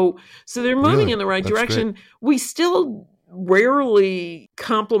 So they're moving Really? in the right That's direction. great. We still rarely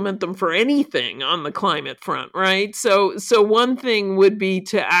compliment them for anything on the climate front, right? So one thing would be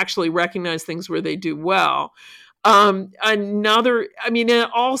to actually recognize things where they do well. Another, I mean,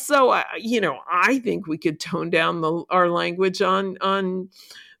 also, I think we could tone down our language on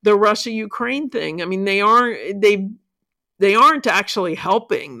the Russia-Ukraine thing. I mean, they aren't actually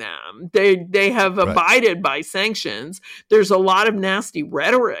helping them. They have Right. abided by sanctions. There's a lot of nasty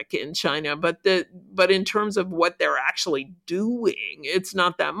rhetoric in China, but in terms of what they're actually doing, it's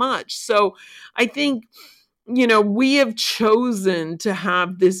not that much. So I think, we have chosen to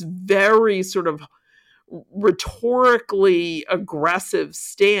have this very sort of rhetorically aggressive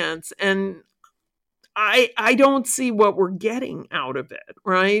stance, and I don't see what we're getting out of it,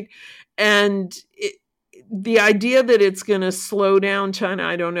 right? And the idea that it's going to slow down China,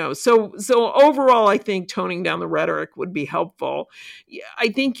 I don't know. So overall, I think toning down the rhetoric would be helpful. I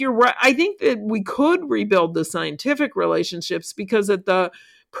think you're right. I think that we could rebuild the scientific relationships, because at the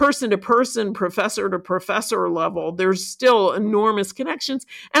person-to-person, professor-to-professor level, there's still enormous connections.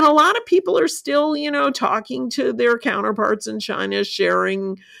 And a lot of people are still, talking to their counterparts in China,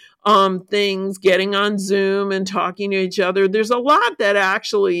 sharing things, getting on Zoom and talking to each other. There's a lot that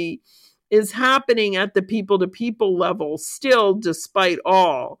actually is happening at the people-to-people level still, despite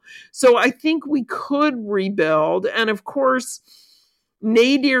all. So I think we could rebuild. And of course,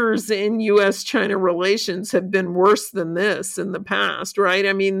 nadirs in U.S. China relations have been worse than this in the past, right?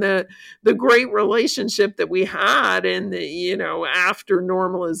 I mean, the great relationship that we had in the, after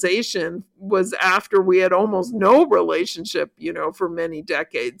normalization was after we had almost no relationship, for many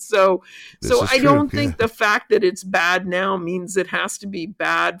decades. So I don't think the fact that it's bad now means it has to be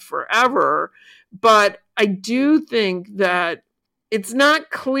bad forever. But I do think that it's not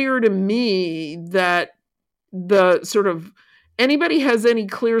clear to me that the sort of anybody has any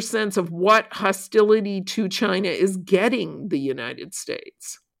clear sense of what hostility to China is getting the United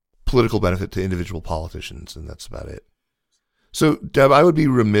States. Political benefit to individual politicians, and that's about it. So, Deb, I would be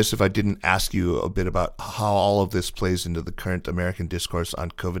remiss if I didn't ask you a bit about how all of this plays into the current American discourse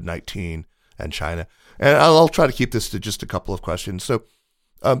on COVID-19 and China. And I'll try to keep this to just a couple of questions. So,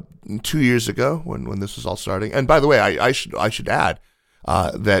 2 years ago, when this was all starting, and by the way, I should add,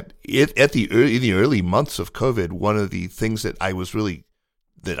 that in the early months of COVID, one of the things that I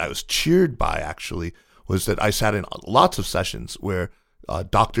was cheered by actually was that I sat in lots of sessions where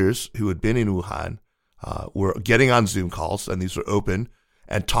doctors who had been in Wuhan were getting on Zoom calls, and these were open,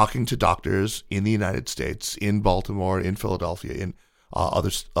 and talking to doctors in the United States, in Baltimore, in Philadelphia, in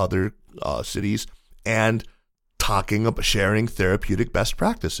other cities, and sharing therapeutic best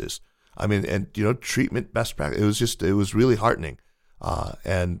practices. I mean, and treatment best practice. It was really heartening.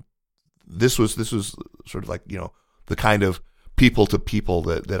 And this was sort of like, the kind of people to people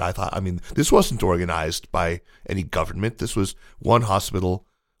that I thought, I mean, this wasn't organized by any government. This was one hospital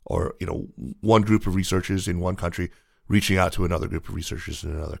or, one group of researchers in one country reaching out to another group of researchers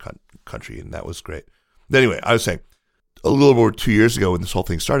in another country. And that was great. But anyway, I was saying a little over 2 years ago when this whole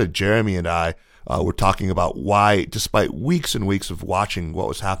thing started, Jeremy and I were talking about why, despite weeks and weeks of watching what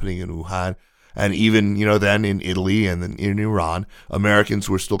was happening in Wuhan, and even, then in Italy and then in Iran, Americans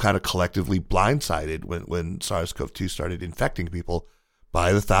were still kind of collectively blindsided when SARS-CoV-2 started infecting people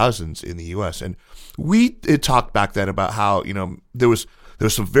by the thousands in the U.S. And we talked back then about how, there was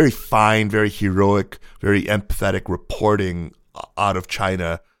some very fine, very heroic, very empathetic reporting out of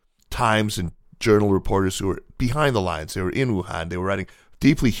China, Times and Journal reporters who were behind the lines. They were in Wuhan. They were writing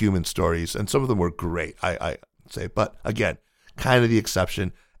deeply human stories, and some of them were great, I say. But again, kind of the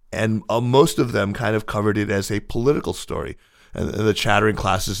exception. And most of them kind of covered it as a political story. And the chattering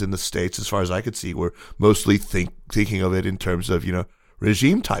classes in the States, as far as I could see, were mostly thinking of it in terms of,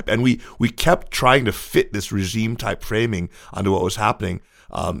 regime type. And we kept trying to fit this regime type framing onto what was happening.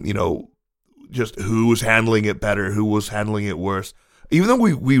 Just who was handling it better, who was handling it worse. Even though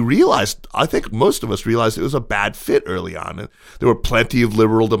we realized, I think most of us realized it was a bad fit early on. And there were plenty of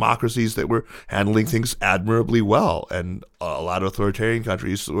liberal democracies that were handling things admirably well. And a lot of authoritarian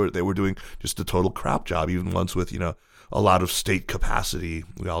countries, they were doing just a total crap job, even ones with, a lot of state capacity.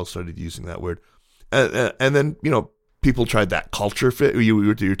 We all started using that word. And then, people tried that culture fit.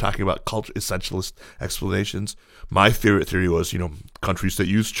 You're talking about culture, essentialist explanations. My favorite theory was, countries that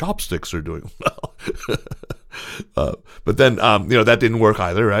use chopsticks are doing well. But then, that didn't work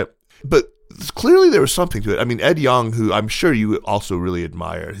either, right? But clearly there was something to it. I mean, Ed Yong, who I'm sure you also really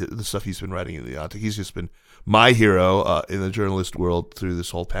admire, the stuff he's been writing in The Atlantic, he's just been my hero in the journalist world through this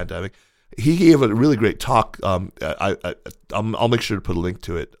whole pandemic. He gave a really great talk. I'll make sure to put a link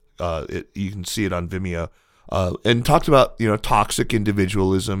to it. You can see it on Vimeo. And talked about, toxic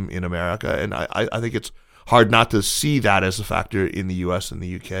individualism in America. And I think it's hard not to see that as a factor in the U.S. and the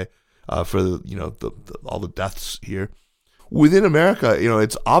U.K. For all the deaths here. Within America,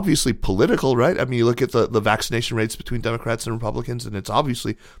 it's obviously political, right? I mean, you look at the vaccination rates between Democrats and Republicans, and it's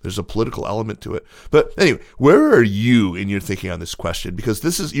obviously there's a political element to it. But anyway, where are you in your thinking on this question?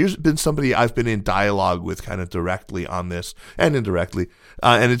 Because you've been somebody I've been in dialogue with kind of directly on this and indirectly.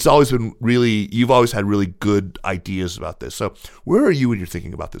 And it's always been you've always had really good ideas about this. So where are you when you're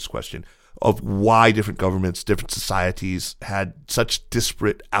thinking about this question of why different governments, different societies had such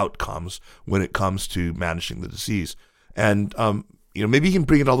disparate outcomes when it comes to managing the disease? And, maybe you can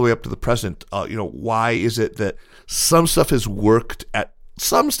bring it all the way up to the present. Why is it that some stuff has worked at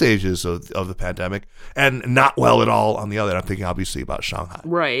some stages of the pandemic and not well at all on the other? I'm thinking obviously about Shanghai.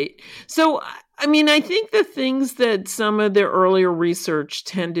 Right. So, I mean, I think the things that some of the earlier research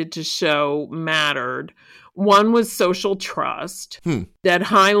tended to show mattered. One was social trust, that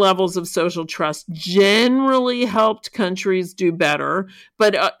high levels of social trust generally helped countries do better,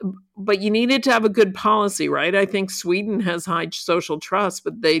 but you needed to have a good policy, right? I think Sweden has high social trust,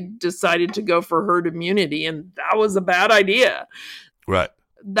 but they decided to go for herd immunity, and that was a bad idea. Right.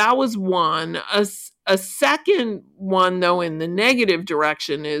 That was one. A second one, though, in the negative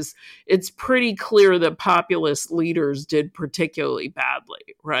direction is it's pretty clear that populist leaders did particularly badly,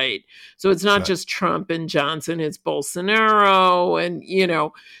 right? So it's not just Trump and Johnson, it's Bolsonaro and,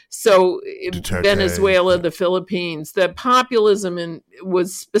 so Duterte, Venezuela, the Philippines, the populism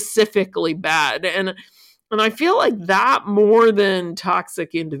was specifically bad. And I feel like that more than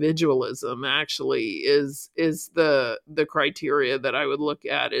toxic individualism actually is the criteria that I would look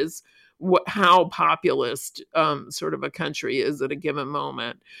at is how populist sort of a country is at a given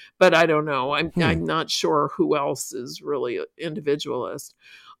moment. But I don't know. I'm not sure who else is really individualist.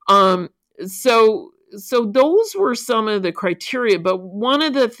 So those were some of the criteria. But one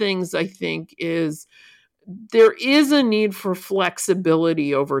of the things I think is there is a need for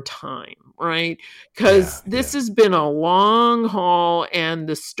flexibility over time, right? Because this has been a long haul and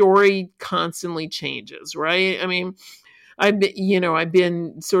the story constantly changes, right? I mean, I've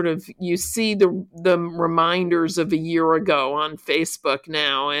been sort of, you see the reminders of a year ago on Facebook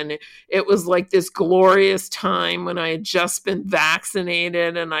now, and it was like this glorious time when I had just been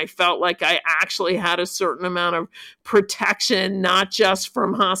vaccinated and I felt like I actually had a certain amount of protection, not just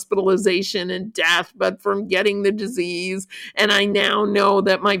from hospitalization and death, but from getting the disease. And I now know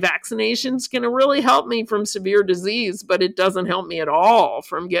that my vaccination is going to really help me from severe disease, but it doesn't help me at all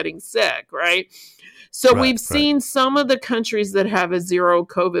from getting sick, right? So we've seen some of the countries that have a zero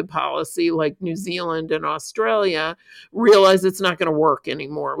COVID policy, like New Zealand and Australia, realize it's not going to work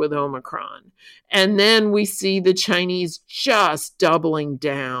anymore with Omicron. And then we see the Chinese just doubling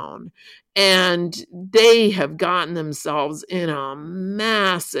down. And they have gotten themselves in a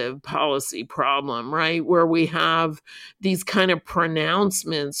massive policy problem, right? Where we have these kind of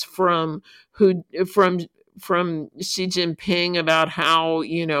pronouncements from Xi Jinping about how,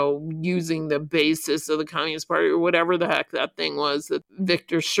 using the basis of the Communist Party or whatever the heck that thing was that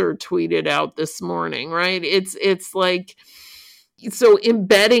Victor Schur tweeted out this morning, right? It's like, so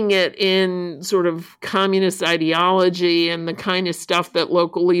embedding it in sort of communist ideology and the kind of stuff that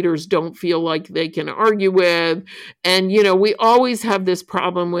local leaders don't feel like they can argue with. And, we always have this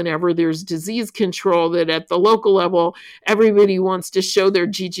problem whenever there's disease control that at the local level, everybody wants to show their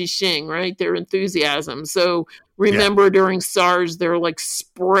jijishing, right? Their enthusiasm. So remember during SARS, they're like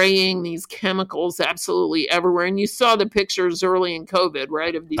spraying these chemicals absolutely everywhere. And you saw the pictures early in COVID,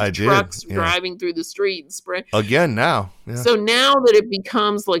 right? Of these trucks driving through the street and spraying. Again now. Yeah. So now that it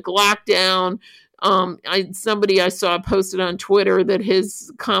becomes like lockdown, somebody I saw posted on Twitter that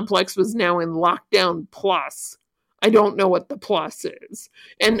his complex was now in lockdown plus. I don't know what the plus is.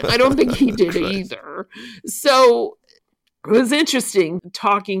 And I don't think he did either. So it was interesting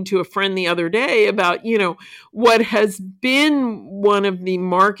talking to a friend the other day about, what has been one of the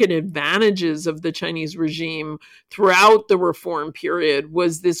market advantages of the Chinese regime throughout the reform period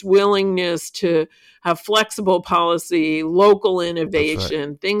was this willingness to have flexible policy, local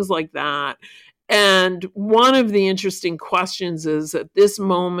innovation, things like that. And one of the interesting questions is, at this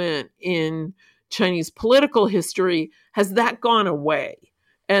moment in Chinese political history, has that gone away?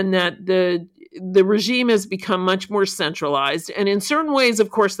 And that the regime has become much more centralized. And in certain ways, of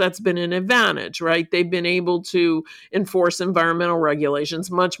course, that's been an advantage, right? They've been able to enforce environmental regulations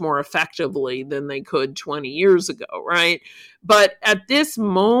much more effectively than they could 20 years ago, right? But at this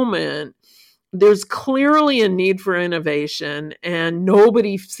moment, there's clearly a need for innovation, and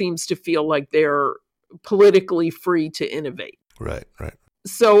nobody seems to feel like they're politically free to innovate. Right, right.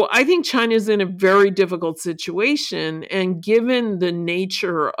 So I think China's in a very difficult situation. And given the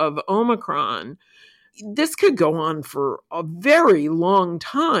nature of Omicron, this could go on for a very long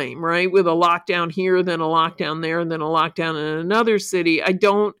time, right? With a lockdown here, then a lockdown there, and then a lockdown in another city. I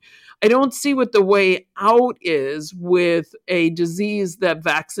don't see what the way out is with a disease that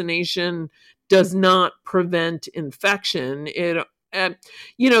vaccination does not prevent infection.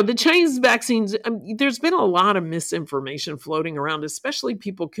 The Chinese vaccines, there's been a lot of misinformation floating around, especially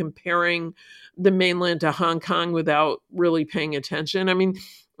people comparing the mainland to Hong Kong without really paying attention. I mean,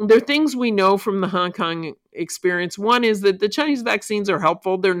 there are things we know from the Hong Kong experience. One is that the Chinese vaccines are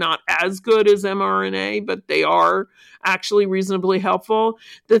helpful. They're not as good as mRNA, but they are actually reasonably helpful.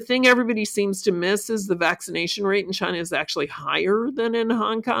 The thing everybody seems to miss is the vaccination rate in China is actually higher than in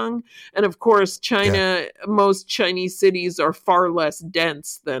Hong Kong. And of course, most Chinese cities are far less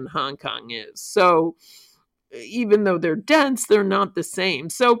dense than Hong Kong is. So even though they're dense, they're not the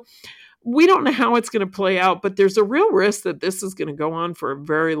same. So we don't know how it's going to play out, but there's a real risk that this is going to go on for a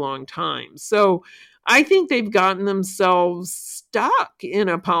very long time. So I think they've gotten themselves stuck in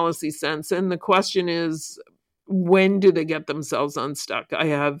a policy sense. And the question is, when do they get themselves unstuck?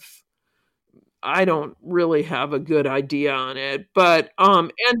 I don't really have a good idea on it, but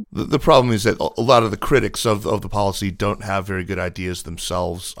and the problem is that a lot of the critics of the policy don't have very good ideas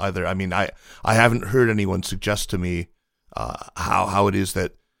themselves either. I mean, I haven't heard anyone suggest to me how it is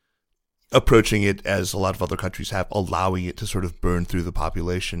that approaching it as a lot of other countries have, allowing it to sort of burn through the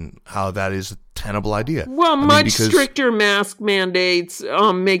population, how that is a tenable idea. Well, much stricter mask mandates,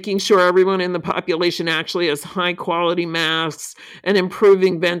 making sure everyone in the population actually has high quality masks, and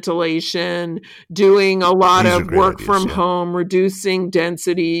improving ventilation, doing a lot of work from home, reducing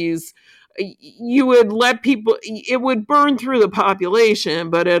densities. You would let people, it would burn through the population,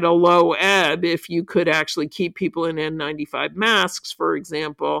 but at a low ebb if you could actually keep people in N95 masks, for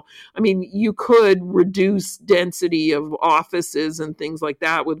example. I mean, you could reduce density of offices and things like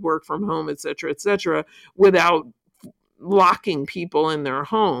that with work from home, et cetera, without locking people in their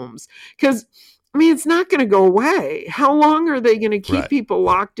homes. Because I mean, it's not going to go away. How long are they going to keep people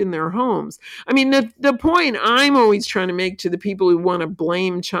locked in their homes? I mean, the point I'm always trying to make to the people who want to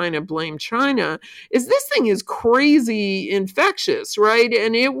blame China, is this thing is crazy infectious, right?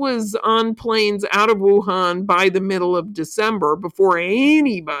 And it was on planes out of Wuhan by the middle of December before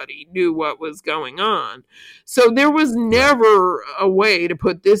anybody knew what was going on. So there was never a way to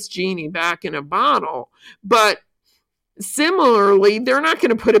put this genie back in a bottle. But similarly, they're not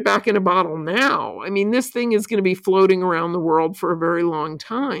going to put it back in a bottle now. I mean, this thing is going to be floating around the world for a very long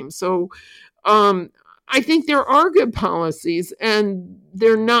time. So I think there are good policies, and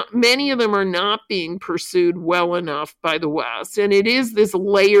many of them are not being pursued well enough by the West. And it is this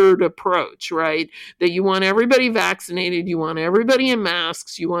layered approach, right? That you want everybody vaccinated, you want everybody in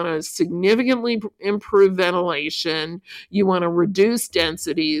masks, you want to significantly improve ventilation, you want to reduce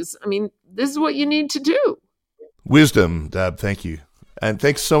densities. I mean, this is what you need to do. Wisdom, Deb, thank you. And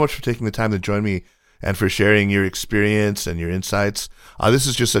thanks so much for taking the time to join me and for sharing your experience and your insights. This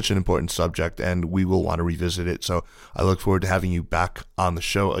is just such an important subject, and we will want to revisit it. So I look forward to having you back on the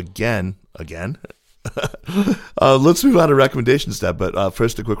show again. Let's move on to recommendations, Deb. But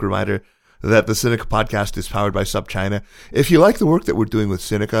first, a quick reminder that the Sinica podcast is powered by SupChina. If you like the work that we're doing with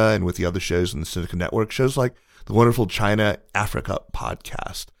Sinica and with the other shows in the Sinica Network, shows like the wonderful China Africa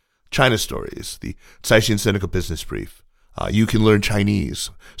podcast, China Stories, the Caixin Sinica Business Brief, You Can Learn Chinese,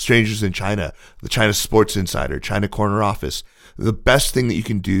 Strangers in China, the China Sports Insider, China Corner Office. The best thing that you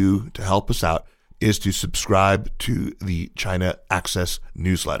can do to help us out is to subscribe to the China Access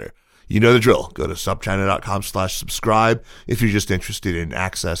newsletter. You know the drill. Go to supchina.com/subscribe if you're just interested in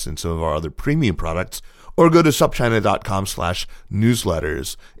access and some of our other premium products, or go to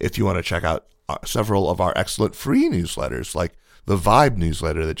supchina.com/newsletters if you want to check out several of our excellent free newsletters, like the Vibe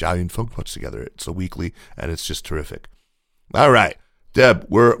newsletter that Zhao Yunfeng puts together. It's a weekly, and it's just terrific. All right, Deb,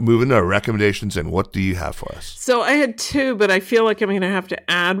 we're moving to our recommendations, and what do you have for us? So I had two, but I feel like I'm going to have to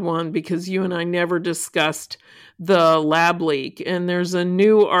add one because you and I never discussed the lab leak. And there's a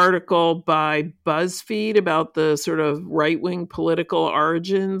new article by BuzzFeed about the sort of right-wing political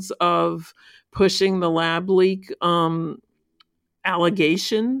origins of pushing the lab leak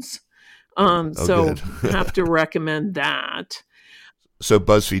allegations. So good. have to recommend that. So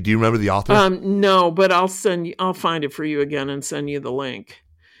BuzzFeed, do you remember the author? No, but I'll find it for you again and send you the link.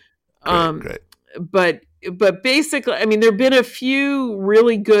 Great. But basically, I mean, there have been a few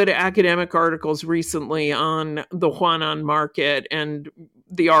really good academic articles recently on the Huanan market and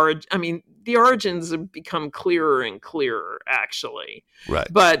the origins have become clearer and clearer, actually. Right.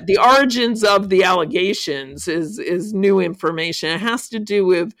 But the origins of the allegations is new information. It has to do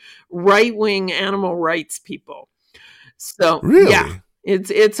with right-wing animal rights people. So, really? Yeah,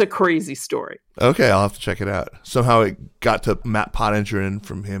 it's a crazy story. Okay, I'll have to check it out. Somehow it got to Matt Pottinger and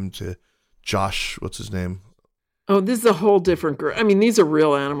from him to Josh, what's his name? Oh, this is a whole different group. I mean, these are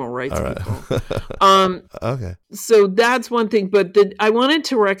real animal rights people. Okay. So that's one thing. But I wanted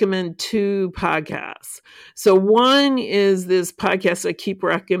to recommend two podcasts. So one is this podcast I keep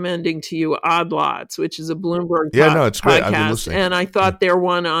recommending to you, Odd Lots, which is a Bloomberg it's great. podcast. I've been listening. And I thought their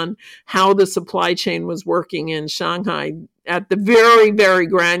one on how the supply chain was working in Shanghai at the very, very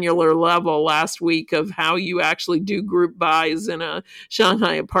granular level last week of how you actually do group buys in a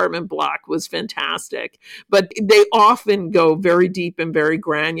Shanghai apartment block was fantastic. But they often go very deep and very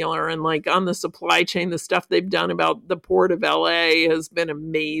granular. And like on the supply chain, the stuff they've done about the port of LA has been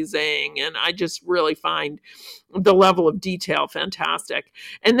amazing. And I just really find the level of detail fantastic.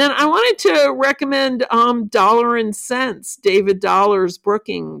 And then I wanted to recommend Dollar and Cents, David Dollar's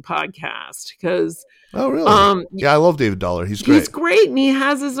Brooking podcast, because oh, really? Yeah, I love David Dollar. He's great. He's great, and he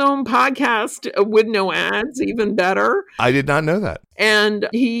has his own podcast with no ads, even better. I did not know that. And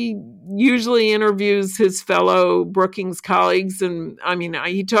he usually interviews his fellow Brookings colleagues. And I mean,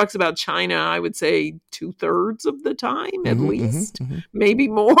 he talks about China, I would say 2/3 of the time, at least, maybe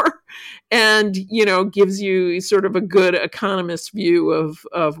more. And, gives you sort of a good economist view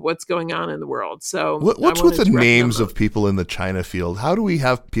of what's going on in the world. So what's with the names of people in the China field? How do we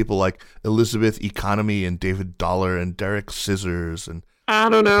have people like Elizabeth Economy and David Dollar and Derek Scissors and I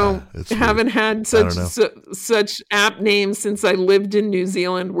don't know. I haven't had such apt names since I lived in New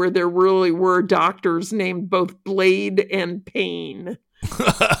Zealand, where there really were doctors named both Blade and Payne.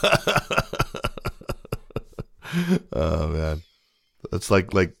 Oh man, that's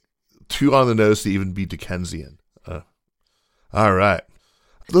like too on the nose to even be Dickensian. All right,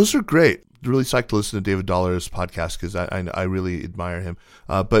 those are great. Really psyched to listen to David Dollar's podcast because I really admire him.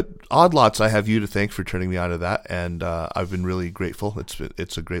 But Odd Lots, I have you to thank for turning me on to that, and I've been really grateful.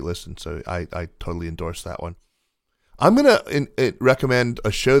 It's a great listen, so I totally endorse that one. I'm gonna recommend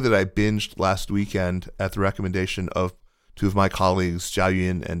a show that I binged last weekend at the recommendation of two of my colleagues, Zhao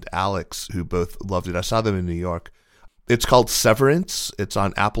Yun and Alex, who both loved it. I saw them in New York. It's called Severance. It's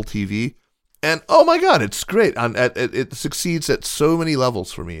on Apple TV. And oh my God, it's great. It succeeds at so many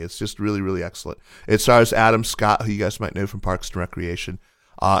levels for me. It's just really, really excellent. It stars Adam Scott, who you guys might know from Parks and Recreation,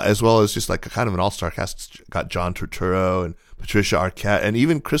 as well as just like a kind of an all-star cast. It's got John Turturro and Patricia Arquette, and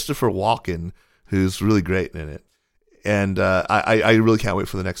even Christopher Walken, who's really great in it. And I really can't wait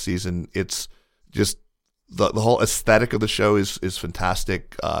for the next season. It's just the whole aesthetic of the show is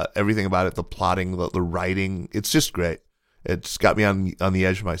fantastic. Everything about it, the plotting, the writing, it's just great. It's got me on the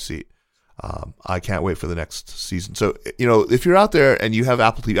edge of my seat. I can't wait for the next season. So, if you're out there and you have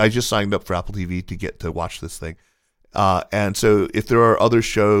Apple TV, I just signed up for Apple TV to get to watch this thing. And so if there are other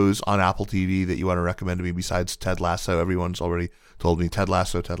shows on Apple TV that you want to recommend to me besides Ted Lasso, everyone's already told me Ted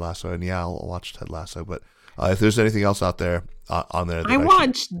Lasso. And yeah, I'll watch Ted Lasso. But if there's anything else out there on there, I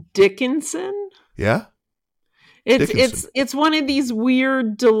watched Dickinson. Yeah. It's one of these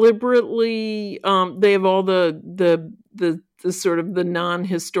weird, deliberately, they have all the sort of the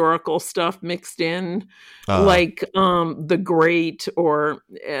non-historical stuff mixed in, like The Great or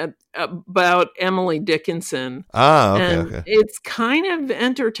about Emily Dickinson. Okay. It's kind of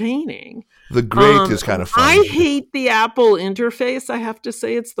entertaining. The Great is kind of fun. I hate the Apple interface. I have to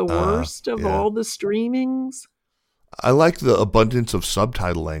say it's the worst of all the streamings. I like the abundance of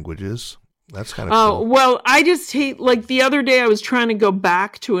subtitle languages. That's kind of cool. Well, I just hate, like the other day I was trying to go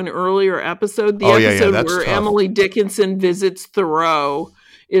back to an earlier episode. The episode where tough. Emily Dickinson visits Thoreau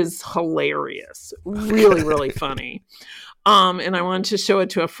is hilarious. Really, really funny. And I wanted to show it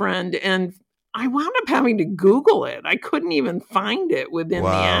to a friend, and I wound up having to Google it. I couldn't even find it within the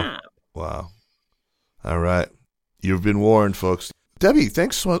app. Wow. All right. You've been warned, folks. Debbie,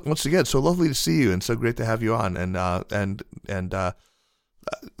 thanks once again. So lovely to see you and so great to have you on. And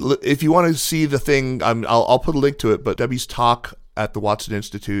if you want to see the thing, I'll put a link to it, but Debbie's talk at the Watson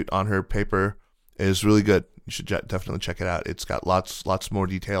Institute on her paper is really good. You should definitely check it out. It's got lots more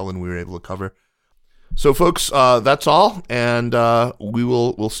detail than we were able to cover. So, folks, that's all, and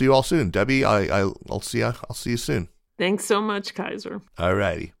we'll see you all soon. Debbie, I'll see you soon. Thanks so much, Kaiser. All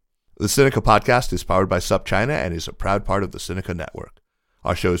righty. The Sinica podcast is powered by SUP China and is a proud part of the Sinica Network.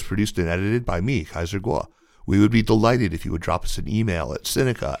 Our show is produced and edited by me, Kaiser Guo. We would be delighted if you would drop us an email at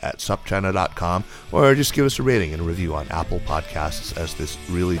sinica@supchina.com or just give us a rating and a review on Apple Podcasts, as this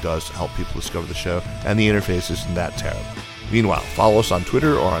really does help people discover the show, and the interface isn't that terrible. Meanwhile, follow us on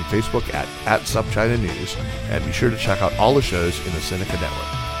Twitter or on Facebook at SupChina News, and be sure to check out all the shows in the Sinica Network.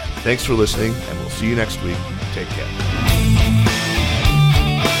 Thanks for listening, and we'll see you next week. Take care.